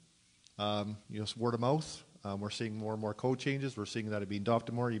education. Word of mouth. We're seeing more and more code changes. We're seeing that it being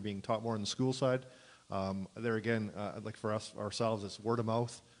adopted more. You're being taught more on the school side. There again, like for us ourselves, it's word of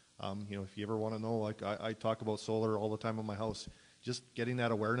mouth. If you ever want to know, like I talk about solar all the time on my house. Just getting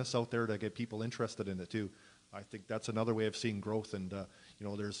that awareness out there to get people interested in it too. I think that's another way of seeing growth, and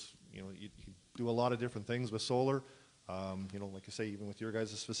you do a lot of different things with solar. Like I say, even with your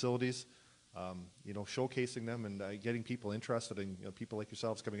guys' facilities, showcasing them and getting people interested in people like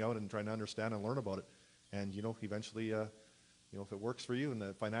yourselves coming out and trying to understand and learn about it, and eventually if it works for you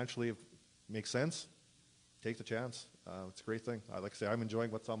and financially it makes sense, take the chance. It's a great thing. Like I say, I'm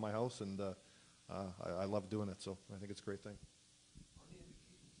enjoying what's on my house, and I love doing it, so I think it's a great thing.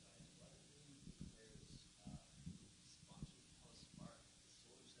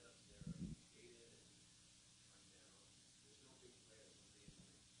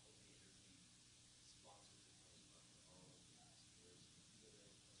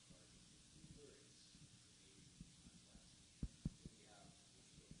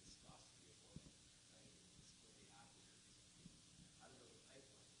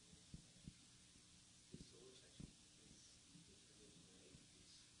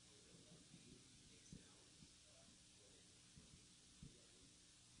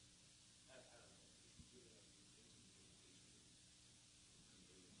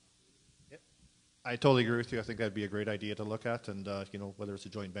 I totally agree with you. I think that'd be a great idea to look at, and whether it's a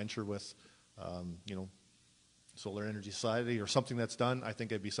joint venture with, Solar Energy Society or something that's done, I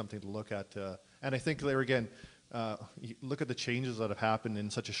think it'd be something to look at. And I think there again, you look at the changes that have happened in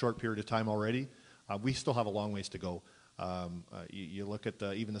such a short period of time already. We still have a long ways to go. You look at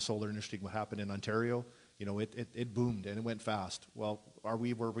even the solar industry, what happened in Ontario. It boomed and it went fast. Well, are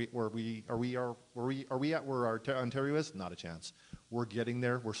we at where Ontario is? Not a chance. We're getting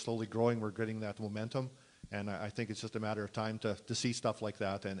there. We're slowly growing. We're getting that momentum, and I think it's just a matter of time to see stuff like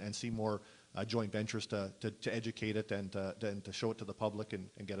that and see more joint ventures to educate it and to show it to the public and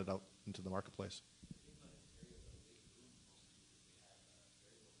get it out into the marketplace.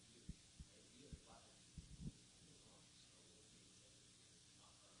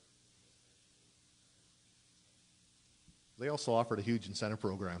 They also offered a huge incentive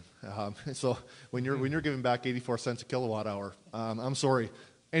program. So when you're giving back 84 cents a kilowatt hour, I'm sorry,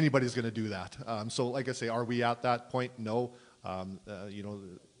 anybody's going to do that. So like I say, are we at that point? No.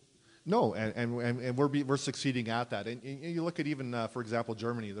 No, and we're succeeding at that. And you look at even, for example,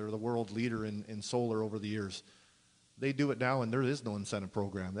 Germany. They're the world leader in solar over the years. They do it now, and there is no incentive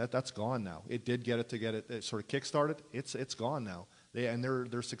program. That's gone now. It did get it sort of kickstarted. It's gone now.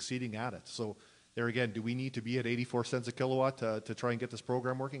 They're succeeding at it. So. There again, do we need to be at 84 cents a kilowatt to try and get this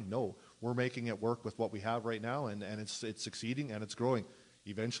program working? No. We're making it work with what we have right now, and it's succeeding and it's growing.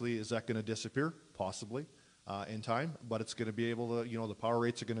 Eventually, is that going to disappear? Possibly in time, but it's going to be able to, the power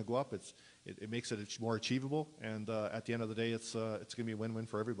rates are going to go up. It makes it more achievable, and at the end of the day, it's going to be a win-win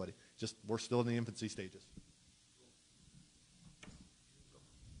for everybody. Just we're still in the infancy stages.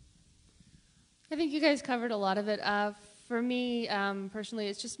 I think you guys covered a lot of it. For me, personally,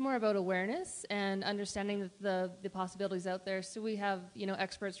 it's just more about awareness and understanding the possibilities out there. So we have,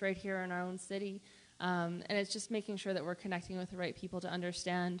 experts right here in our own city, and it's just making sure that we're connecting with the right people to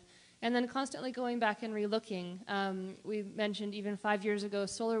understand. And then constantly going back and relooking. We mentioned even 5 years ago,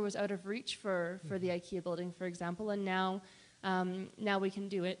 solar was out of reach for the Ikea building, for example, and now we can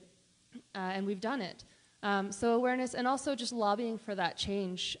do it, and we've done it. So awareness and also just lobbying for that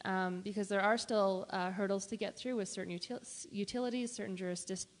change, because there are still hurdles to get through with certain utilities, certain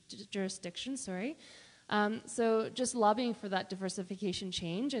jurisdictions, so just lobbying for that diversification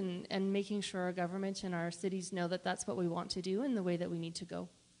change and making sure our government and our cities know that that's what we want to do and the way that we need to go.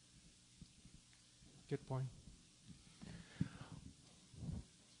 Good point.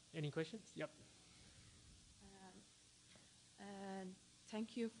 Any questions? Yep.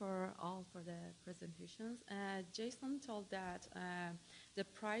 Thank you for the presentations. Jason told that the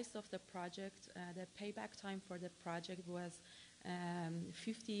price of the project, the payback time for the project was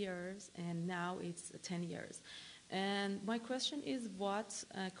 50 years, and now it's 10 years. And my question is, what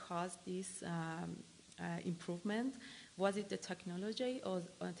caused this improvement? Was it the technology,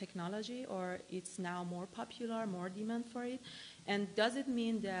 or it's now more popular, more demand for it? And does it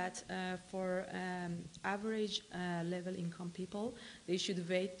mean that for average level income people, they should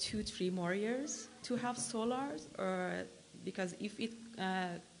wait 2-3 more years to have solars? Or because if it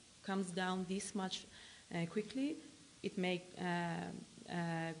comes down this much quickly, it may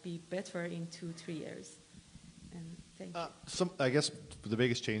be better in 2-3 years? And thank you. I guess the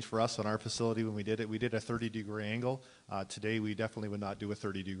biggest change for us on our facility when we did a 30-degree angle. Today we definitely would not do a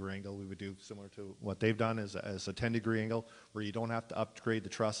 30-degree angle. We would do similar to what they've done as a 10-degree angle, where you don't have to upgrade the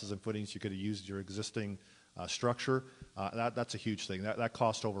trusses and footings. You could have used your existing structure. That's a huge thing. That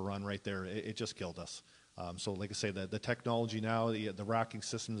cost overrun right there, it just killed us. So like I say, the technology now, the racking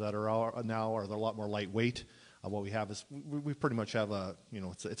systems that are now are a lot more lightweight. What we have is we pretty much have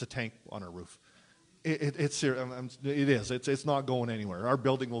it's a tank on our roof. It's serious. It's not going anywhere. Our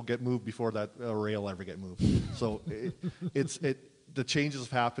building will get moved before that rail ever get moved. So the changes have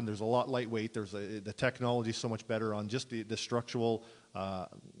happened. There's a lot lightweight. The technology is so much better on just the structural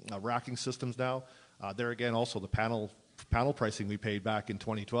racking systems now. There again, also the panel panel pricing we paid back in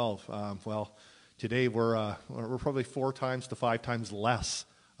 2012. Well, today we're probably 4 times to 5 times less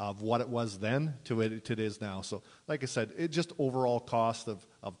of what it was then to what it is now. So, like I said, it just overall cost of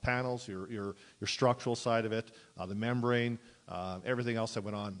panels, your structural side of it, the membrane, everything else that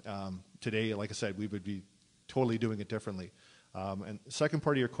went on. Today, like I said, we would be totally doing it differently. And the second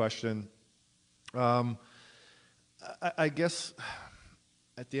part of your question, I guess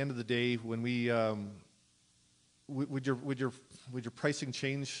at the end of the day, when we would your pricing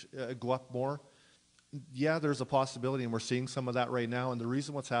change go up more? Yeah, there's a possibility, and we're seeing some of that right now. And the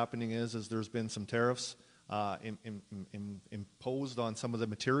reason what's happening is there's been some tariffs imposed on some of the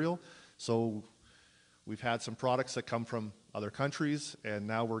material. So we've had some products that come from other countries, and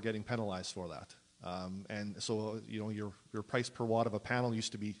now we're getting penalized for that. And so, you know, your price per watt of a panel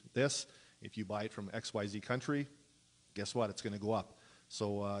used to be this. If you buy it from XYZ country, guess what? It's going to go up.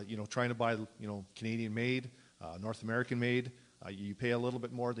 So, you know, trying to buy, you know, Canadian-made, North American-made, you pay a little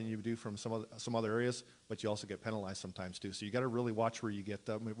bit more than you do from some other areas, but you also get penalized sometimes too. So you got to really watch where you get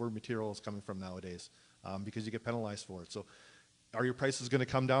where material is coming from nowadays, because you get penalized for it. So, are your prices going to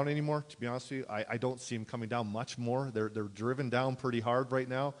come down anymore? To be honest with you, I don't see them coming down much more. They're driven down pretty hard right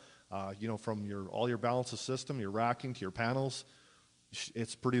now. You know, from all your balance of system, your racking to your panels,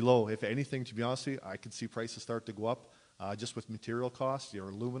 it's pretty low. If anything, to be honest with you, I could see prices start to go up just with material costs,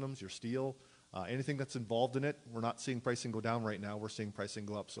 your aluminums, your steel. Anything that's involved in it, we're not seeing pricing go down right now. We're seeing pricing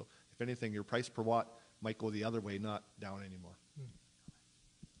go up. So if anything, your price per watt might go the other way, not down anymore.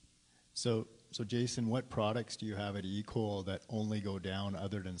 So Jason, what products do you have at EECOL that only go down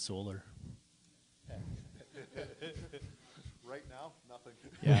other than solar? Right now, nothing.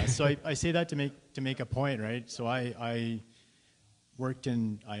 Yeah, so I say that to make a point, right? So I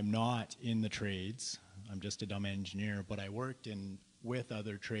I'm not in the trades. I'm just a dumb engineer, but I worked with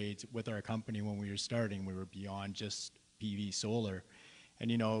other trades, with our company when we were starting. We were beyond just PV solar.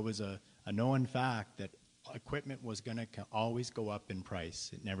 And, you know, it was a known fact that equipment was going to always go up in price.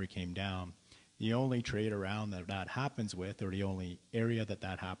 It never came down. The only trade around that happens with, or the only area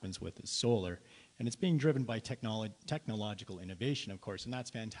that happens with, is solar. And it's being driven by technological innovation, of course, and that's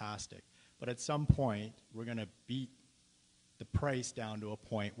fantastic. But at some point, we're going to beat the price down to a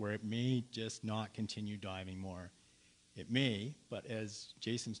point where it may just not continue diving more. It may, but as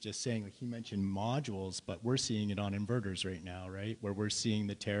Jason's just saying, like he mentioned modules, but we're seeing it on inverters right now, right? Where we're seeing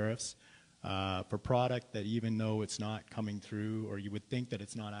the tariffs for product that, even though it's not coming through, or you would think that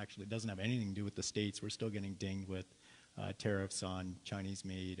it's not actually, it doesn't have anything to do with the States, we're still getting dinged with tariffs on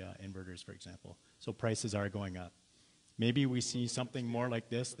Chinese-made inverters, for example. So prices are going up. Maybe we see something more like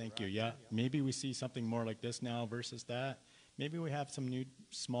this. Thank you. Yeah. Maybe we see something more like this now versus that. Maybe we have some new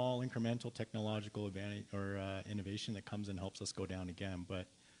small incremental technological advantage or innovation that comes and helps us go down again. But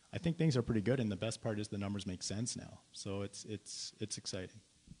I think things are pretty good, and the best part is the numbers make sense now. So it's exciting.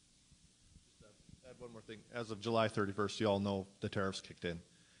 Just add one more thing. As of July 31st, you all know the tariffs kicked in,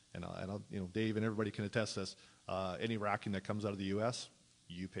 and I'll, you know, Dave and everybody can attest this. Any racking that comes out of the U.S.,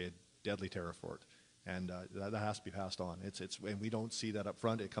 you pay a deadly tariff for it, and that has to be passed on. And we don't see that up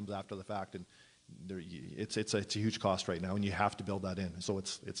front. It comes after the fact, and it's a huge cost right now, and you have to build that in. So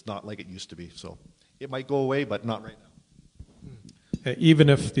it's not like it used to be. So it might go away, but not right now. Even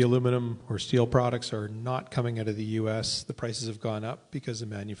if the aluminum or steel products are not coming out of the U.S., the prices have gone up because the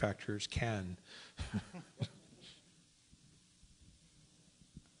manufacturers can.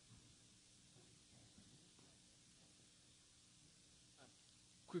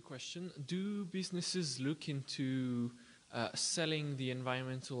 Quick question. Do businesses look into selling the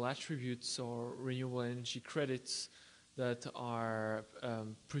environmental attributes or renewable energy credits that are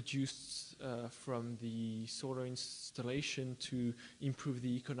produced from the solar installation to improve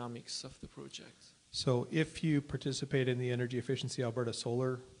the economics of the project? So if you participate in the Energy Efficiency Alberta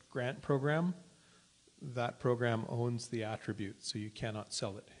Solar Grant Program, that program owns the attribute, so you cannot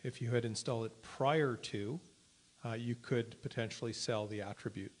sell it. If you had installed it prior to, you could potentially sell the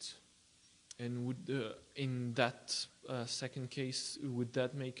attributes. And would in that second case, would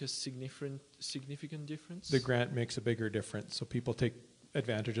that make a significant difference? The grant makes a bigger difference, so people take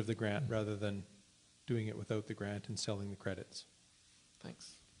advantage of the grant rather than doing it without the grant and selling the credits.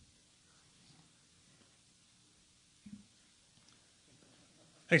 Thanks.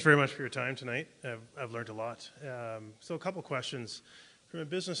 Thanks very much for your time tonight. I've learned a lot. So a couple questions. From a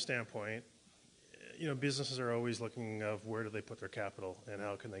business standpoint, you know, businesses are always looking of where do they put their capital and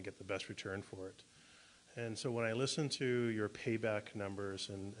how can they get the best return for it. And so when I listen to your payback numbers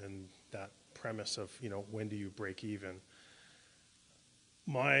and that premise of, you know, when do you break even,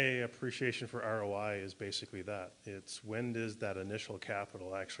 my appreciation for ROI is basically that. It's when does that initial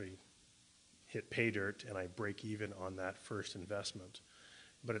capital actually hit pay dirt and I break even on that first investment.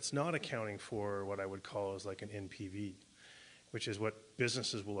 But it's not accounting for what I would call as like an NPV, which is what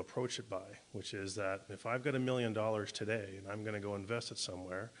businesses will approach it by, which is that if I've got $1 million today and I'm going to go invest it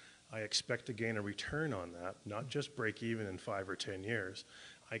somewhere, I expect to gain a return on that, not just break even in 5 or 10 years.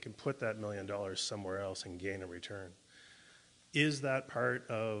 I can put that $1 million somewhere else and gain a return. Is that part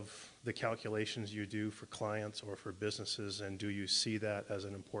of the calculations you do for clients or for businesses, and do you see that as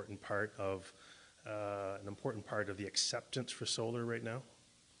an important part of the acceptance for solar right now?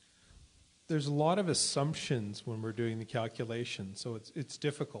 There's a lot of assumptions when we're doing the calculation, so it's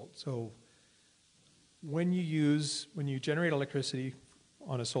difficult. So when you generate electricity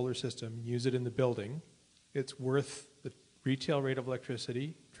on a solar system, use it in the building, it's worth the retail rate of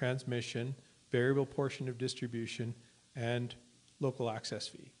electricity, transmission, variable portion of distribution, and local access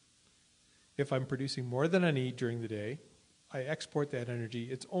fee. If I'm producing more than I need during the day, I export that energy,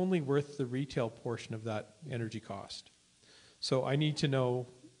 it's only worth the retail portion of that energy cost. So I need to know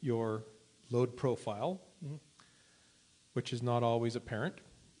your load profile, which is not always apparent.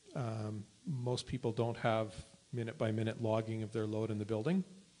 Most people don't have minute-by-minute logging of their load in the building.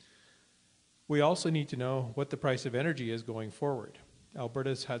 We also need to know what the price of energy is going forward.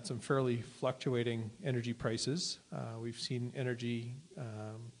 Alberta's had some fairly fluctuating energy prices. We've seen energy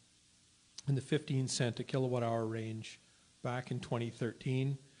in the 15 cent a kilowatt hour range back in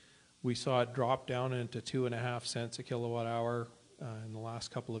 2013. We saw it drop down into 2.5 cents a kilowatt hour in the last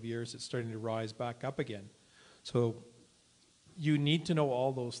couple of years. It's starting to rise back up again. So you need to know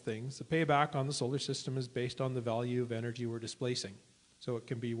all those things. The payback on the solar system is based on the value of energy we're displacing. So it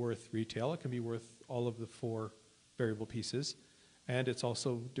can be worth retail, it can be worth all of the 4 variable pieces, and it's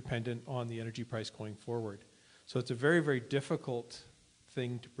also dependent on the energy price going forward. So it's a very, very difficult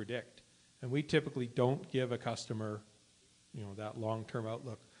thing to predict. And we typically don't give a customer, that long-term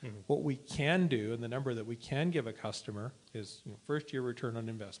outlook. Mm-hmm. What we can do, and the number that we can give a customer is first year return on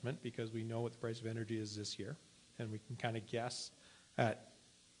investment, because we know what the price of energy is this year, and we can kind of guess at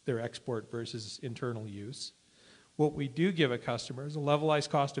their export versus internal use. What we do give a customer is a levelized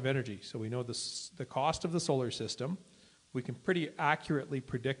cost of energy. So we know the cost of the solar system. We can pretty accurately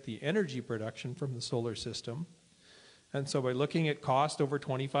predict the energy production from the solar system. And so by looking at cost over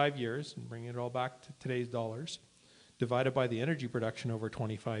 25 years and bringing it all back to today's dollars, divided by the energy production over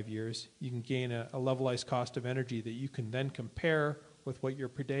 25 years, you can gain a levelized cost of energy that you can then compare with what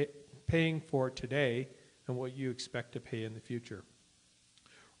you're paying for today and what you expect to pay in the future.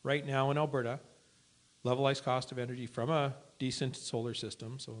 Right now in Alberta, levelized cost of energy from a decent solar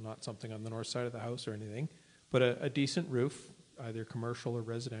system, so not something on the north side of the house or anything, but a decent roof, either commercial or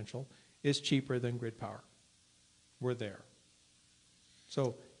residential, is cheaper than grid power. We're there.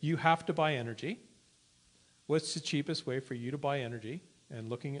 So you have to buy energy. What's the cheapest way for you to buy energy? And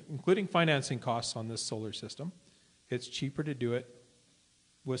looking at, including financing costs on this solar system, it's cheaper to do it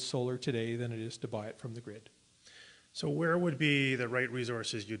with solar today than it is to buy it from the grid. So where would be the right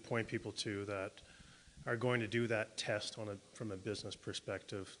resources you'd point people to that are going to do that test from a business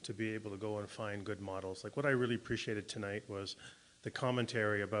perspective to be able to go and find good models? Like what I really appreciated tonight was the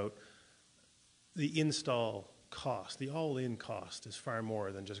commentary about the install cost. The all-in cost is far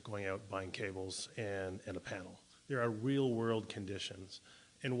more than just going out buying cables and a panel. There are real-world conditions,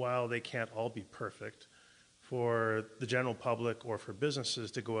 and while they can't all be perfect, for the general public or for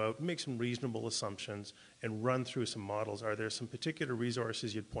businesses to go out and make some reasonable assumptions and run through some models, are there some particular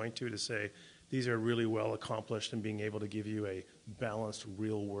resources you'd point to say these are really well accomplished in being able to give you a balanced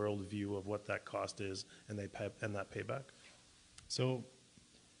real-world view of what that cost is and that payback? So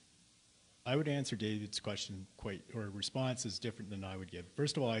I would answer David's question response is different than I would give.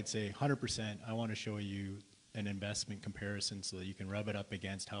 First of all, I'd say 100%, I want to show you an investment comparison so that you can rub it up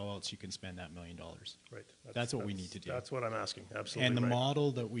against how else you can spend that $1 million. Right. That's what we need to do. That's what I'm asking, absolutely. And the model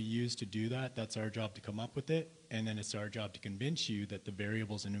that we use to do that, that's our job to come up with it, and then it's our job to convince you that the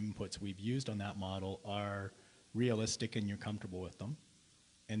variables and inputs we've used on that model are realistic and you're comfortable with them.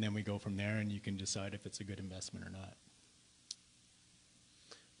 And then we go from there and you can decide if it's a good investment or not.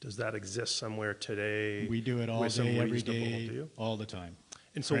 Does that exist somewhere today? We do it all day, every day, all the time.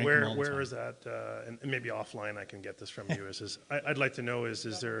 And so where is that, and maybe offline I can get this from you, I'd like to know is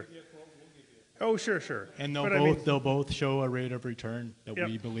there, oh, sure. And they'll both show a rate of return that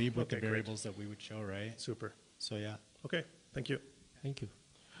we believe with the variables that we would show, right? Super. So yeah. Okay, thank you. Thank you.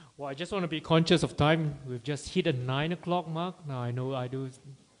 Well, I just want to be conscious of time. We've just hit the 9 o'clock mark. Now I do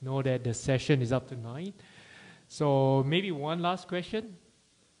know that the session is up to 9. So maybe one last question.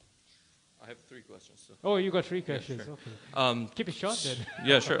 I have 3 questions. So. Oh, you got 3 questions. Yeah, sure. Okay. Keep it short then.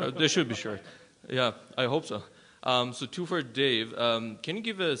 Yeah, sure. They should be short. Yeah, I hope so. So two for Dave. Can you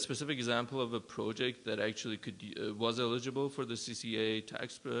give a specific example of a project that actually was eligible for the CCA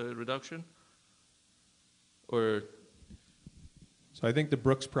tax reduction? Or? So I think the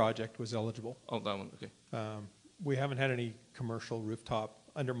Brooks project was eligible. Oh, that one, okay. We haven't had any commercial rooftop.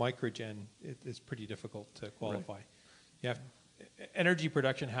 Under microgen, it's pretty difficult to qualify. Right. You have, energy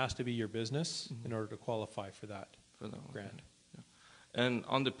production has to be your business in order to qualify for that grant. Yeah. And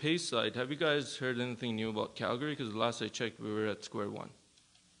on the pay side, have you guys heard anything new about Calgary? Because the last I checked, we were at square one.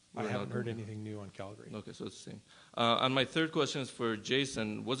 I haven't heard anything new on Calgary. Okay, so it's the same. And my third question is for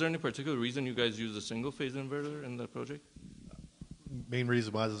Jason. Was there any particular reason you guys used a single-phase inverter in that project? Main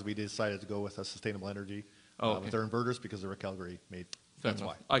reason was we decided to go with a sustainable energy with our inverters because they were Calgary made. Fair That's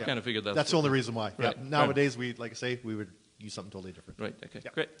enough. why. I kind of figured that's the only reason why. Right. Yeah. Nowadays, we like I say, we would use something totally different. Right. Okay.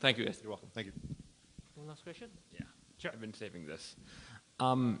 Great. Thank you, guys. You're welcome. Thank you. One last question? Yeah. Sure. I've been saving this.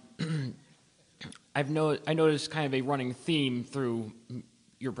 I noticed kind of a running theme through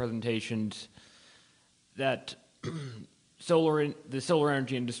your presentations that the solar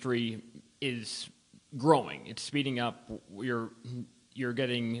energy industry is growing. It's speeding up. You're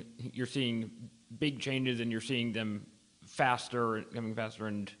seeing big changes, and you're seeing them faster, coming faster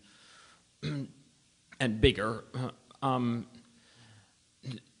and bigger.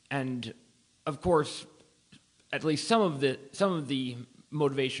 And of course, at least some of the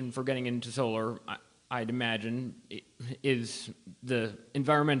motivation for getting into solar, I'd imagine, is the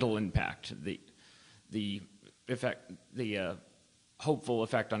environmental impact, the effect, the hopeful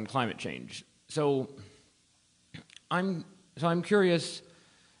effect on climate change. So I'm curious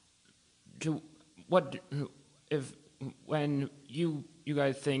to when you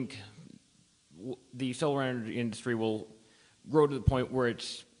guys think the solar energy industry will grow to the point where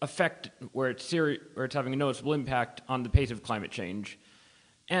it's having a noticeable impact on the pace of climate change,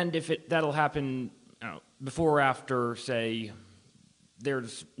 and if that'll happen before or after, say,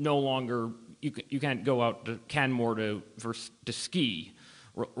 there's no longer you can't go out to Canmore to ski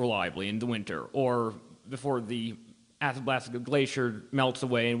reliably in the winter, or before the Athabasca Glacier melts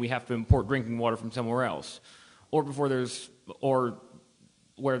away and we have to import drinking water from somewhere else, or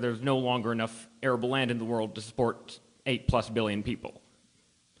where there's no longer enough arable land in the world to support 8+ billion people.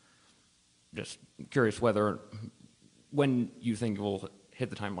 Just curious when you think we'll hit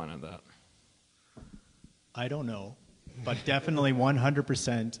the timeline on that. I don't know, but definitely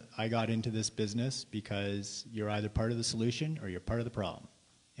 100% I got into this business because you're either part of the solution or you're part of the problem.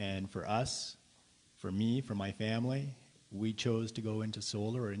 And for us, for me, for my family, we chose to go into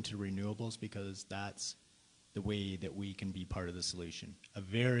solar or into renewables because that's the way that we can be part of the solution. A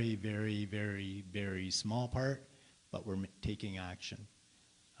very, very, very, very small part, but we're taking action.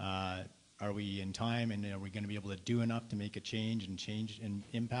 Are we in time, and are we going to be able to do enough to make a change and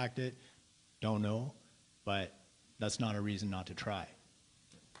impact it? Don't know, but that's not a reason not to try.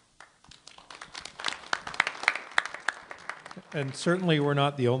 And certainly we're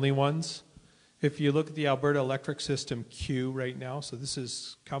not the only ones. If you look at the Alberta electric system queue right now, so this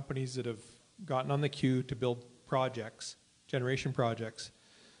is companies that have gotten on the queue to build projects, generation projects.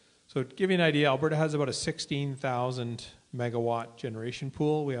 So to give you an idea, Alberta has about a 16,000 megawatt generation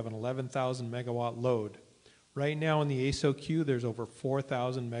pool. We have an 11,000 megawatt load. Right now in the EECOL queue, there's over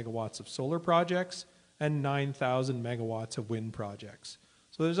 4,000 megawatts of solar projects and 9,000 megawatts of wind projects.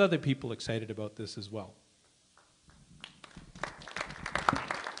 So there's other people excited about this as well.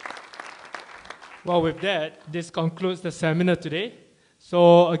 Well, with that, this concludes the seminar today.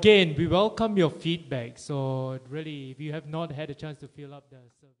 So again, we welcome your feedback. So really, if you have not had a chance to fill up the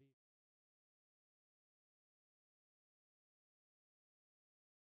survey.